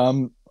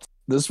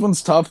 This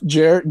one's tough.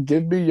 Jarrett,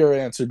 give me your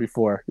answer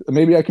before.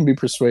 Maybe I can be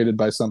persuaded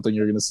by something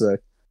you're going to say.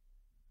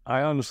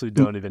 I honestly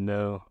don't even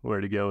know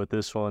where to go with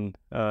this one.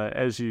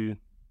 As you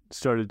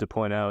started to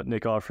point out,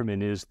 Nick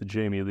Offerman is the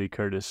Jamie Lee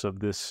Curtis of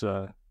this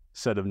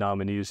set of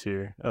nominees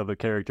here, of a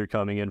character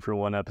coming in for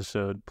one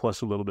episode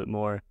plus a little bit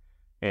more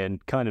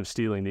and kind of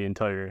stealing the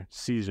entire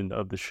season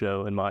of the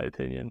show, in my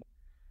opinion.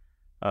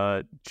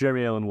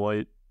 Jeremy Allen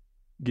White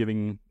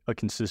giving a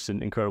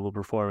consistent, incredible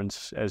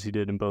performance as he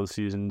did in both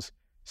seasons.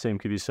 Same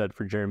could be said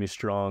for Jeremy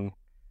Strong.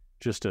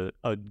 Just a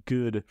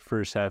good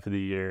first half of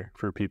the year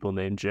for people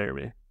named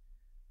Jeremy.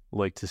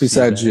 Like to see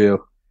besides that.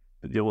 You.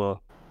 Yeah,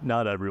 well,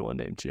 not everyone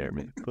named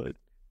Jeremy, but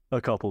a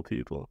couple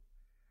people.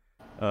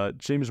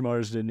 James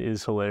Marsden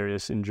is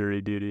hilarious in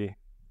Jury Duty.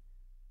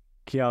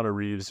 Keanu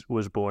Reeves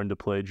was born to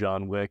play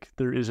John Wick.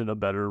 There isn't a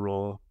better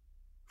role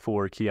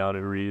for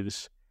Keanu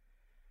Reeves.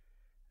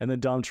 And then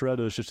Dom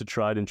Toretto is just a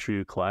tried and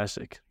true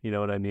classic. You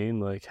know what I mean?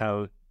 Like,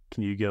 how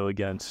can you go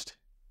against?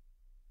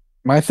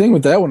 My thing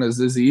with that one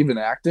is he even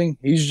acting?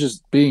 He's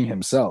just being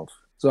himself.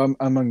 So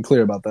I'm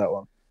unclear about that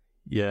one.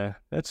 Yeah,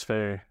 that's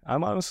fair.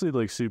 I'm honestly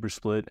like super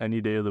split.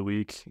 Any day of the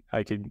week,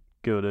 I could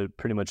go to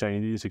pretty much any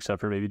of these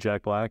except for maybe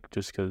Jack Black,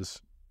 just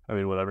because, I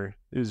mean, whatever.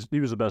 He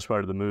was the best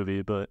part of the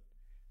movie, but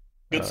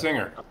good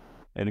singer.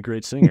 And a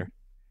great singer.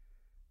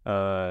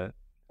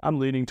 I'm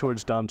leaning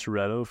towards Dom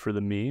Toretto for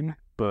the meme,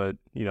 but,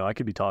 you know, I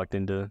could be talked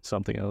into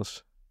something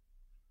else.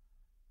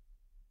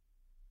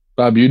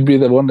 Bob, you'd be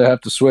the one to have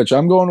to switch.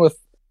 I'm going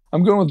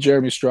with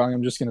Jeremy Strong.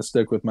 I'm just going to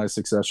stick with my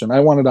Succession. I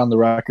want it on the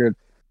record.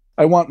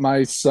 I want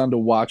my son to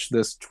watch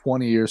this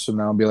 20 years from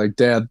now and be like,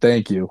 Dad,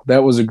 thank you.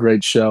 That was a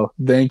great show.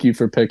 Thank you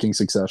for picking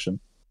Succession.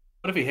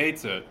 What if he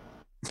hates it?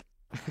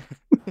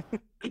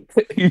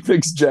 He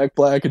picks Jack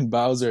Black and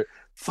Bowser.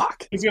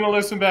 Fuck. He's going to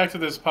listen back to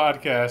this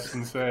podcast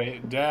and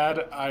say,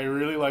 Dad, I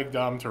really like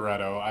Dom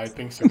Toretto. I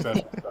think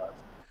Succession sucks.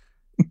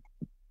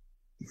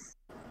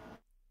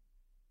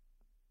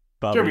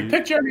 Jeremy,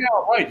 pick Jeremy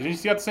Allen White.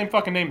 He's got the same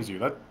fucking name as you.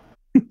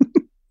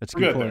 That's a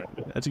good point.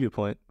 That's a good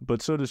point.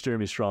 But so does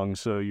Jeremy Strong,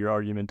 so your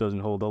argument doesn't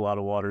hold a lot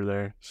of water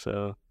there.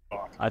 So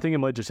I think it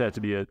might just have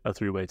to be a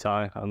three-way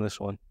tie on this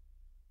one.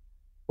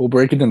 We'll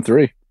break it in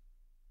 3.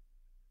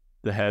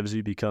 The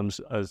Halfsie becomes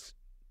a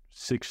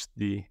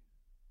 6D.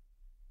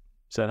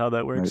 Is that how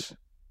that works? Right.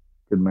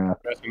 Good math.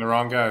 Asking the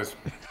wrong guys.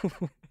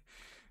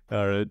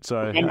 All right,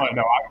 sorry. I don't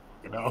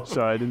know.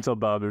 Sorry, I didn't tell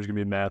Bob there was going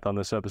to be math on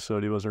this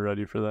episode. He wasn't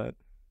ready for that.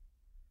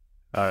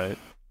 All right.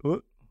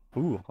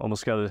 Ooh,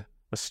 almost got a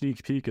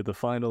sneak peek at the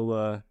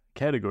final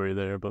category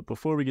there. But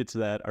before we get to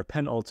that, our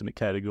penultimate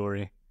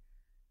category.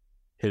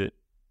 Hit it.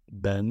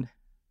 Ben.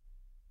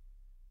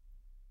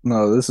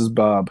 No, this is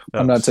Bob.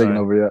 I'm Oh, not taking sorry.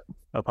 over yet.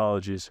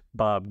 Apologies.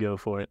 Bob, go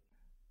for it.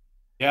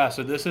 Yeah,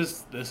 so this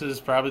is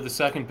probably the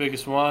second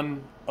biggest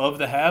one of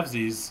the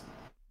halvesies.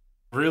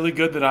 Really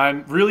good that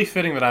I'm really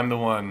fitting that I'm the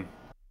one.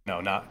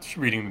 No, not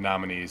reading the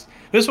nominees.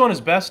 This one is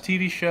best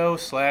TV show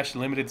slash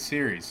limited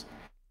series,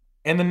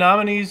 and the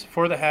nominees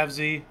for the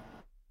halvesy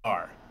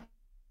are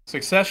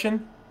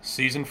Succession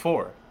season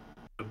 4,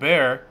 The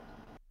Bear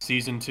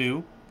season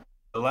 2,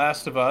 The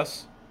Last of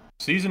Us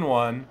season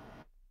 1,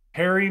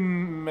 Harry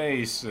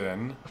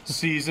Mason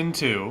season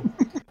 2,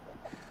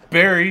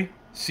 Barry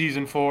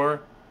season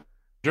 4,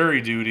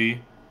 Jury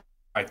Duty,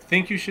 I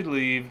Think You Should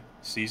Leave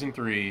season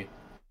 3,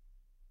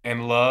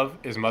 and Love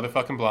is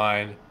Motherfucking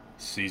Blind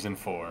season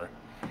 4.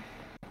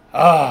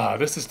 Ah,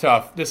 this is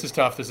tough. This is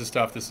tough. This is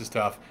tough. This is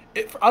tough.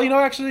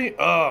 Actually,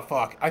 oh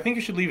fuck. I Think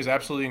You Should Leave is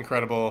absolutely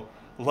incredible.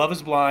 Love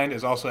is Blind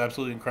is also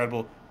absolutely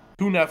incredible.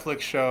 Two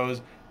Netflix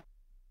shows.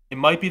 It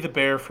might be The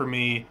Bear for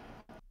me.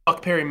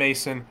 Fuck Perry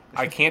Mason.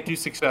 I can't do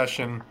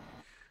Succession.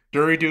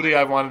 Jury Duty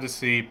I wanted to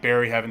see.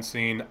 Barry haven't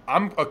seen.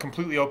 I'm a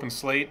completely open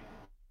slate.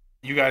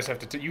 You guys have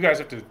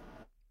to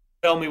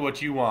tell me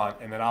what you want,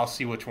 and then I'll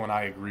see which one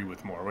I agree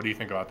with more. What do you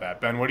think about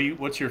that, Ben?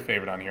 What's your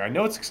favorite on here? I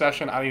know it's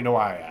Succession. I don't even know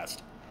why I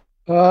asked.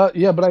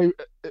 Yeah, but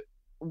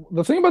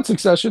the thing about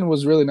Succession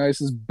was really nice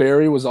is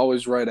Barry was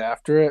always right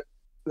after it.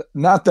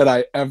 Not that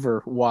I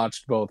ever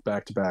watched both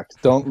back to back.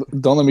 Don't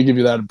let me give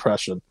you that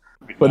impression.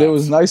 But it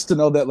was nice to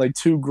know that like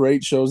two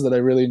great shows that I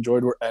really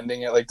enjoyed were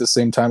ending at like the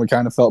same time. It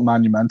kind of felt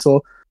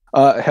monumental.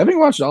 Having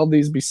watched all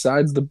these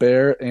besides The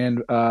Bear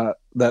and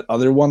that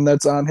other one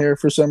that's on here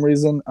for some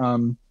reason,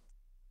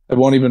 I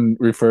won't even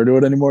refer to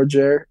it anymore,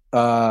 Jer.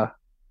 A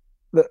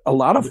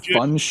lot of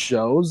fun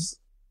shows.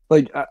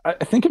 Like I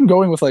think I'm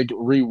going with like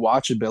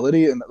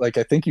rewatchability, and like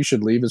I Think You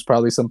Should Leave is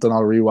probably something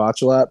I'll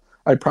rewatch a lot.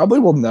 I probably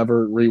will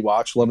never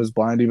rewatch Love Is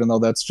Blind, even though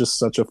that's just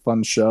such a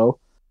fun show.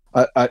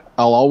 I'll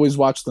always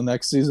watch the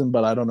next season,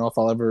 but I don't know if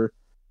I'll ever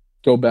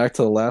go back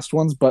to the last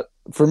ones. But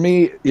for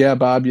me, yeah,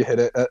 Bob, you hit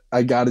it.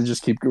 I got to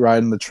just keep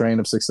riding the train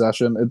of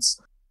Succession.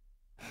 It's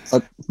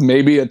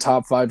maybe a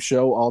top 5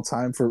 show all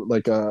time for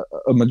like a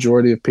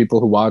majority of people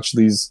who watch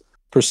these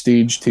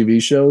prestige TV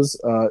shows.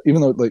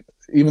 Even though like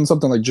even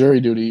something like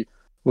Jury Duty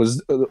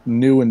was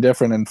new and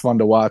different and fun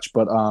to watch,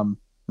 but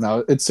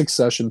no, it's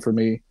Succession for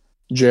me.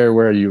 Jer,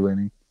 where are you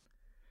leaning?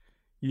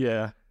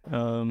 Yeah,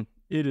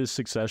 it is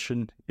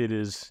Succession. It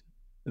is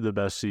the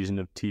best season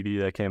of TV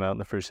that came out in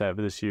the first half of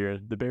this year.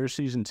 The Bears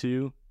season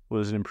 2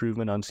 was an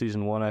improvement on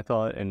season 1, I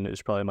thought, and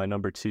it's probably my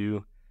number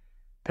 2.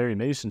 Perry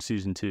Mason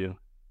season 2,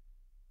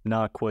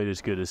 not quite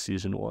as good as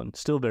season 1.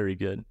 Still very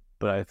good,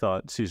 but I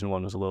thought season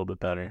 1 was a little bit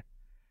better.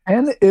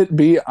 Can it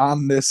be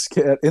on this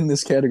in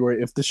this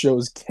category if the show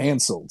is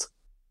canceled?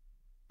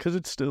 Because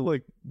it's still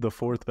like the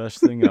 4th best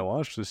thing I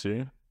watched this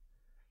year.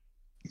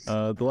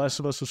 The Last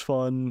of Us was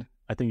fun.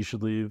 I Think You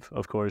Should Leave,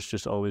 of course,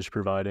 just always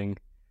providing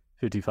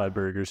 55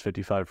 burgers,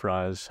 55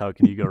 fries. How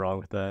can you go wrong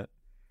with that?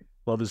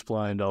 Love Is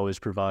Blind always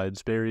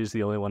provides. Barry is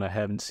the only one I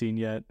haven't seen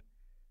yet.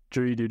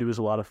 Jury Duty was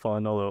a lot of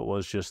fun, although it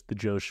was just the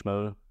Joe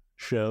Schmo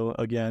show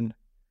again.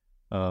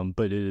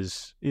 But it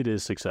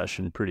is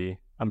Succession.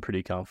 I'm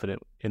pretty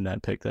confident in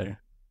that pick there.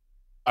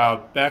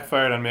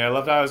 Backfired on me. I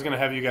loved how I was going to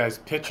have you guys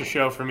pitch a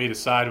show for me to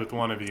side with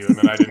one of you, and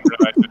then I didn't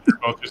realize that you're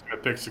both just going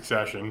to pick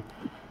Succession.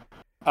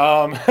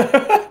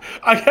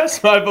 I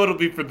guess my vote will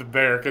be for The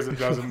Bear because it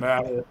doesn't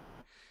matter.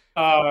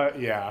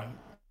 Yeah.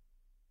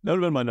 That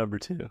would have been my number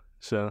 2.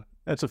 So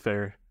that's a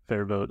fair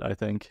vote, I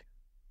think.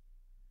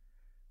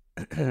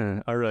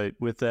 All right.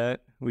 With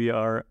that, we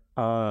are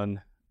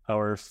on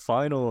our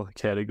final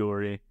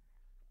category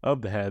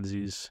of the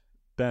Hadsies.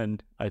 Ben,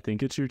 I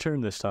think it's your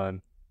turn this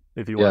time.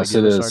 If you want to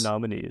give us our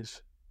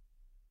nominees.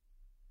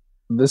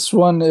 This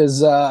one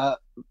is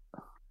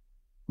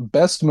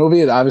best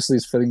movie. It obviously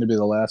is fitting to be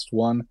the last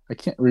one. I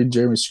can't read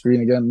Jeremy's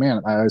screen again.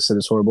 Man, I said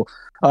it's horrible.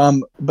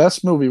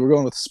 Best movie, we're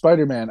going with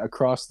Spider-Man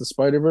Across the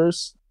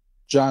Spider-Verse,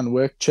 John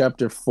Wick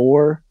Chapter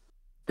 4,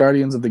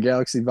 Guardians of the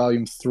Galaxy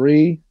Volume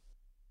 3,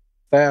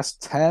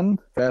 Fast 10,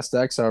 Fast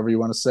X, however you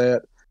want to say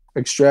it,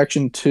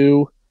 Extraction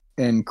 2,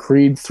 and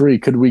Creed 3.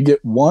 Could we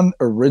get one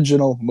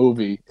original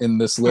movie in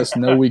this list?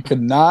 No, we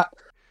could not.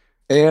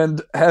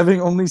 And having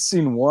only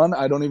seen one,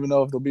 I don't even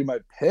know if they'll be my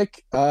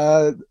pick.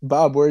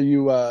 Bob, where are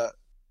you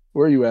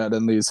at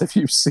in these? Have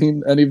you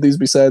seen any of these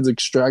besides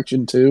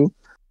Extraction 2?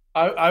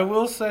 I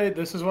will say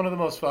this is one of the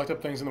most fucked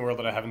up things in the world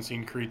that I haven't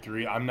seen Creed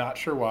 3. I'm not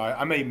sure why.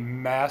 I'm a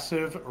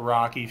massive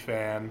Rocky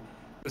fan.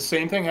 The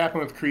same thing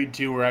happened with Creed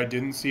 2 where I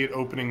didn't see it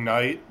opening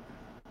night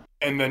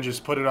and then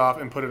just put it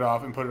off and put it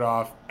off and put it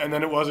off. And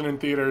then it wasn't in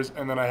theaters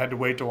and then I had to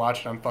wait to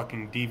watch it on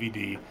fucking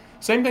DVD.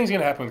 Same thing's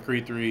going to happen with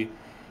Creed 3.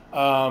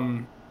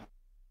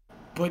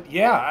 But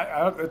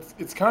yeah,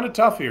 it's kind of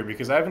tough here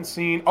because I haven't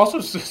seen... Also,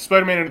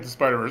 Spider-Man Into the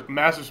Spider-Verse.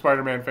 Massive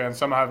Spider-Man fan.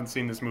 Somehow haven't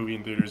seen this movie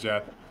in theaters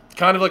yet. It's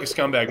kind of like a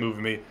scumbag move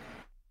of me.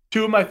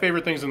 Two of my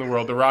favorite things in the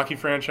world, the Rocky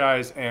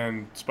franchise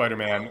and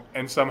Spider-Man,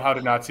 and somehow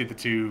did not see the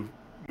two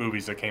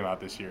movies that came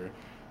out this year.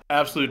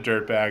 Absolute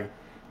dirtbag.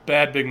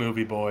 Bad big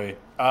movie boy.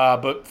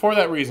 But for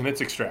that reason,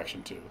 it's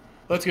Extraction 2.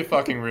 Let's get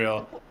fucking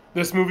real.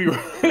 This movie,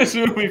 this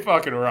movie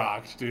fucking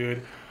rocks,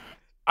 dude.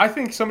 I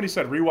think somebody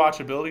said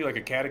rewatchability like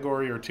a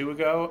category or two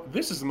ago.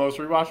 This is the most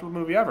rewatchable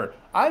movie ever.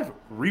 I've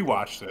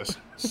rewatched this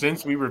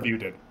since we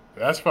reviewed it.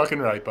 That's fucking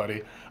right,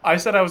 buddy. I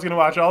said I was going to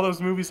watch all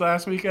those movies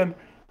last weekend.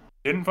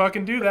 Didn't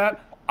fucking do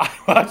that. I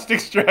watched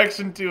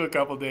Extraction 2 a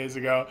couple days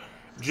ago.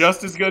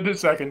 Just as good the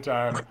second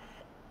time.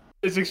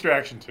 It's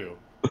Extraction 2.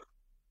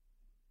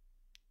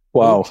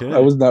 Wow, Okay. I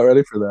was not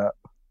ready for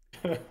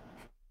that.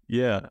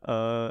 Yeah,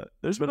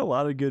 there's been a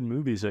lot of good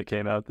movies that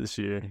came out this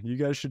year. You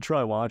guys should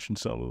try watching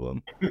some of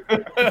them.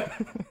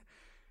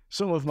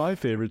 Some of my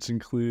favorites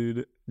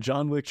include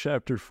John Wick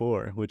Chapter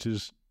 4, which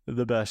is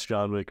the best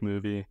John Wick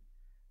movie.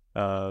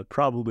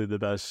 Probably the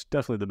best,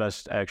 definitely the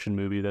best action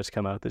movie that's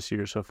come out this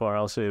year so far.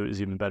 I'll say it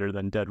was even better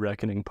than Dead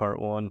Reckoning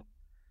Part 1.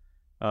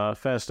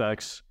 Fast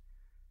X.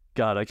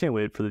 God, I can't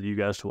wait for you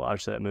guys to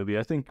watch that movie.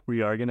 I think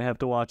we are going to have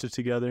to watch it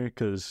together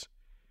because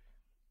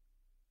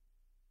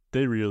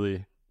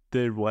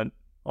they went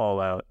all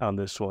out on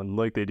this one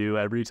like they do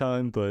every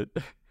time, but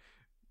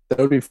That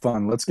would be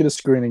fun. Let's get a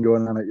screening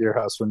going on at your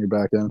house when you're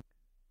back in.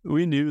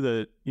 we knew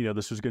that,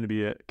 this was going to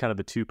be a kind of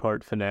a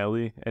 2-part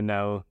finale, and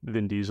now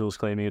Vin Diesel's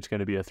claiming it's going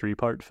to be a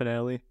 3-part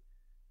finale.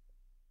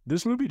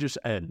 This movie just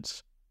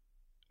ends.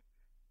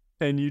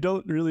 And you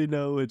don't really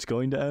know it's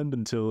going to end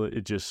until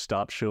it just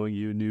stops showing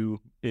you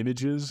new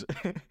images.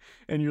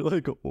 And you're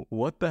like,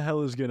 what the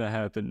hell is going to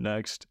happen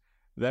next?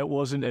 That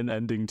wasn't an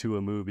ending to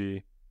a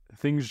movie.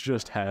 Things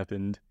just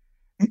happened.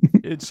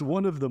 It's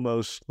one of the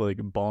most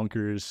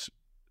bonkers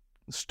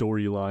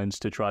storylines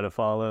to try to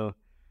follow.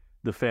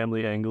 The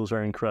family angles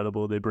are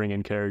incredible. They bring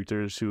in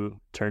characters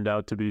who turned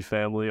out to be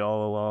family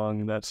all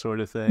along, that sort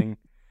of thing.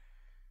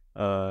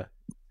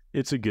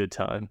 It's a good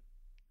time.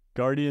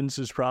 Guardians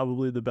is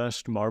probably the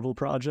best Marvel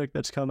project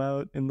that's come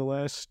out in the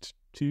last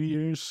 2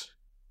 years,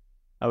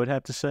 I would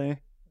have to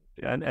say,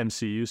 and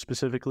MCU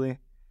specifically.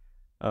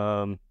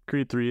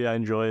 Creed 3 I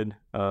enjoyed.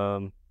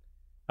 I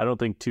don't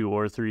think 2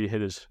 or 3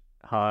 hit as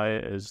high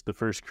as the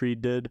first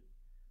Creed did.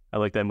 I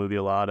like that movie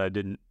a lot. I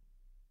didn't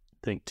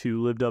think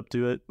 2 lived up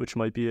to it, which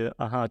might be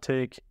a hot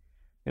take,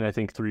 and I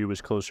think 3 was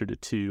closer to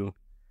 2.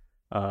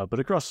 But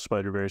Across the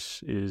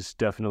Spider-Verse is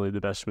definitely the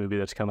best movie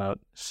that's come out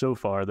so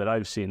far that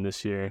I've seen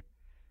this year.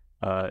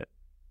 A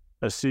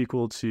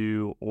sequel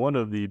to one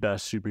of the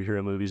best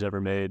superhero movies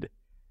ever made.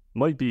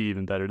 Might be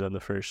even better than the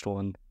first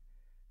one.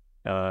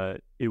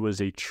 It was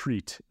a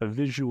treat, a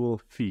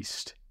visual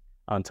feast,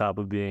 on top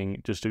of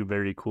being just a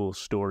very cool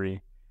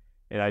story.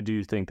 And I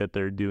do think that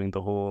they're doing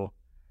the whole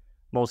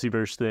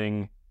multiverse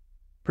thing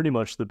pretty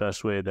much the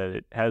best way that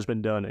it has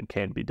been done and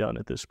can be done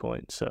at this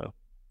point. So,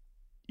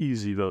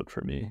 easy vote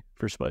for me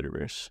for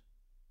Spider-Verse.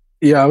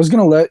 Yeah, I was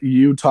gonna let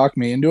you talk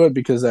me into it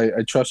because I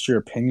trust your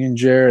opinion,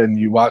 Jer, and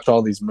you watch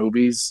all these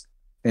movies.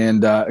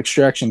 And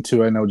Extraction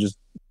 2, I know just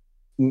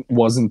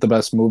wasn't the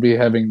best movie.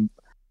 Having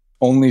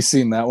only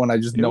seen that one, I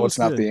just know it's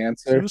not the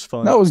answer. It was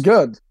fun. No, it was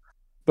good,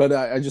 but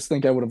I just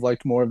think I would have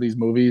liked more of these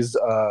movies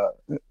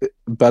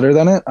better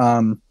than it.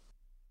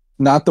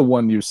 Not the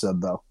one you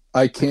said though.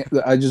 I can't.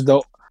 I just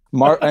don't.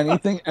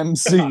 Anything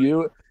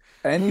MCU,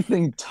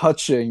 anything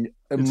touching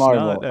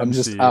Marvel, I'm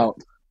just out.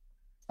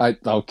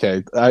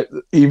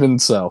 Even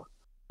so,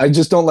 I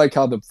just don't like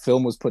how the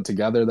film was put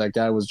together. That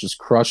guy was just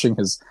crushing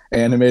his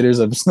animators.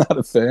 I'm just not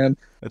a fan.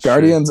 That's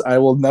Guardians, true. I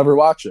will never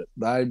watch it.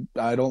 I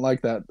don't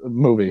like that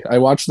movie. I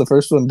watched the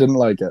first one, didn't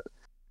like it.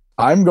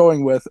 I'm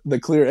going with the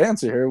clear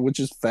answer here, which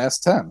is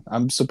Fast 10.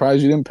 I'm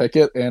surprised you didn't pick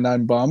it, and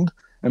I'm bummed.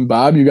 And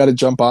Bob, you got to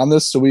jump on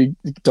this so we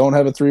don't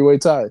have a 3-way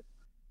tie.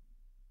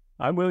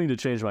 I'm willing to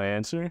change my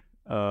answer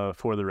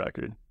for the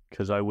record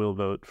because I will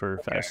vote for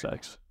Fast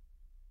X.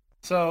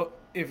 So,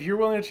 if you're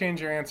willing to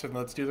change your answer, then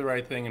let's do the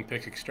right thing and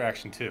pick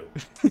Extraction 2.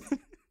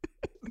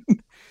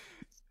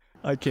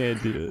 I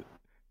can't do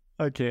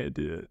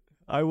it.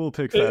 I will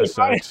pick Fast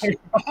X.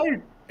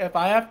 If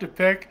I have to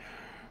pick,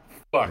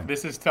 fuck,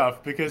 this is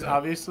tough because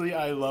obviously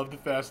I love the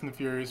Fast and the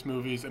Furious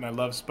movies and I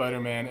love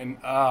Spider-Man. And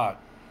I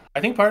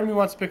think part of me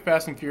wants to pick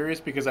Fast and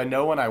Furious because I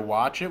know when I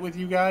watch it with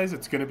you guys,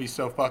 it's going to be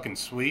so fucking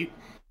sweet.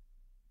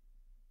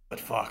 But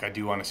fuck, I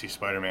do want to see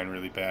Spider-Man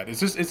really bad. It's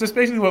just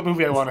basically what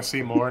movie I want to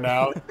see more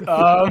now.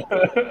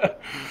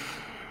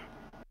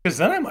 Because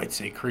then I might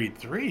say Creed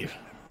 3.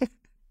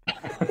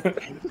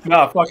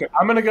 No, fuck it.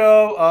 I'm gonna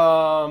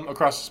go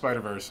Across the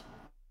Spider-Verse.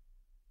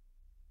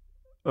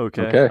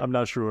 Okay. I'm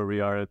not sure where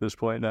we are at this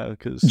point now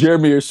because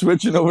Jeremy, you're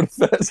switching over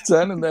to Fast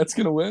 10, and that's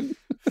gonna win.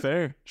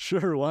 Fair,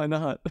 sure, why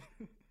not?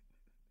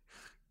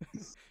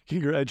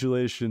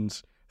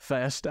 Congratulations,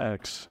 Fast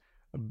X,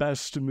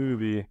 best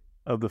movie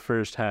of the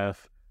first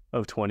half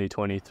of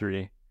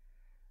 2023.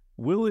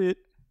 Will it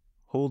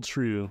hold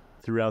true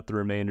throughout the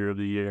remainder of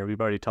the year?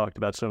 We've already talked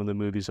about some of the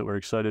movies that we're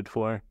excited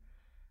for.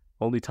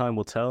 Only time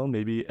will tell.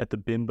 Maybe at the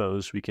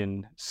Bimbos we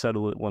can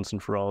settle it once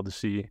and for all to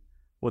see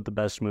what the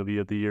best movie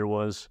of the year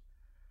was.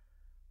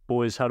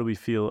 Boys, how do we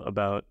feel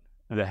about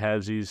the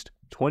Halfsies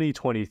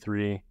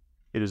 2023?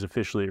 It is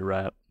officially a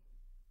wrap.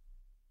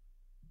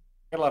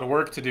 Got a lot of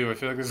work to do. I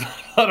feel like there's a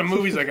lot of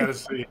movies I got to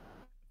see.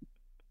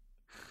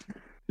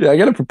 Yeah, I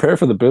got to prepare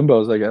for the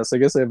bimbos, I guess. I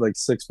guess I have like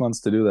 6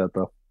 months to do that,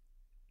 though.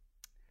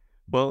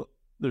 Well,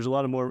 there's a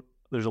lot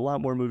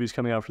more movies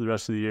coming out for the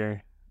rest of the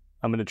year.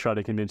 I'm going to try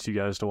to convince you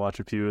guys to watch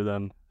a few of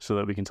them so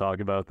that we can talk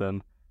about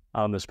them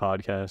on this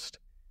podcast.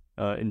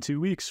 In 2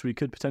 weeks, we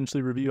could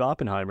potentially review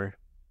Oppenheimer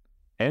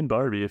and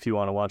Barbie if you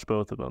want to watch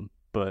both of them.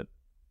 But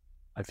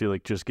I feel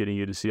like just getting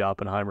you to see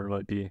Oppenheimer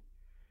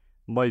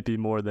might be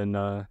more than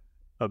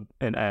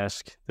an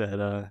ask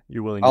that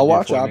you're willing to I'll do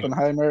watch for me.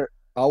 Oppenheimer.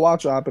 I'll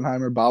watch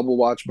Oppenheimer. Bob will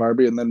watch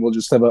Barbie, and then we'll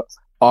just have a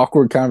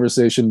awkward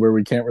conversation where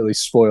we can't really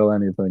spoil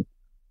anything.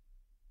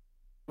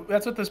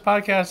 That's what this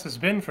podcast has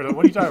been for.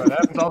 What are you talking about? That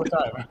happens all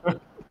the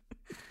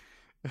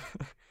time.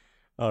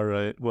 All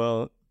right.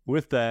 Well,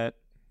 with that,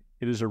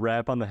 it is a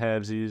wrap on the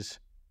Halfsies.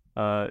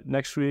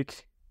 Next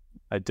week,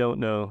 I don't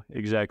know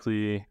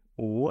exactly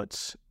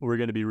what we're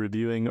going to be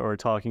reviewing or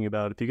talking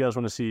about. If you guys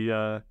want to see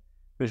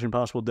Mission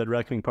Impossible Dead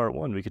Reckoning Part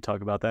 1, we could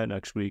talk about that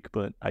next week,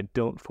 but I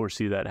don't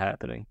foresee that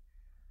happening.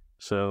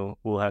 So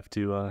we'll have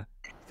to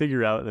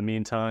figure out in the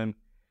meantime.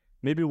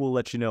 Maybe we'll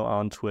let you know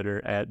on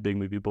Twitter at Big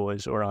Movie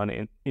Boys or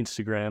on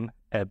Instagram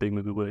at Big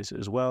Movie Boys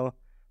as well.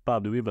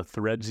 Bob, do we have a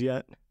Threads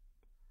yet?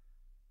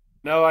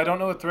 No, I don't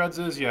know what Threads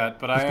is yet,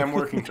 but I am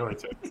working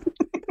towards it.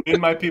 Me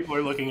and my people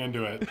are looking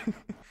into it.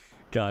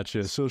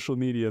 Gotcha. Social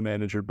media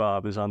manager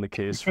Bob is on the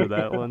case for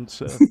that one.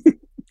 So,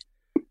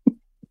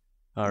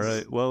 all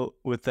right. Well,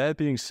 with that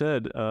being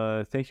said,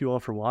 thank you all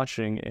for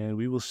watching, and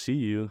we will see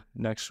you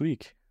next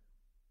week.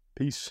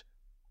 Peace.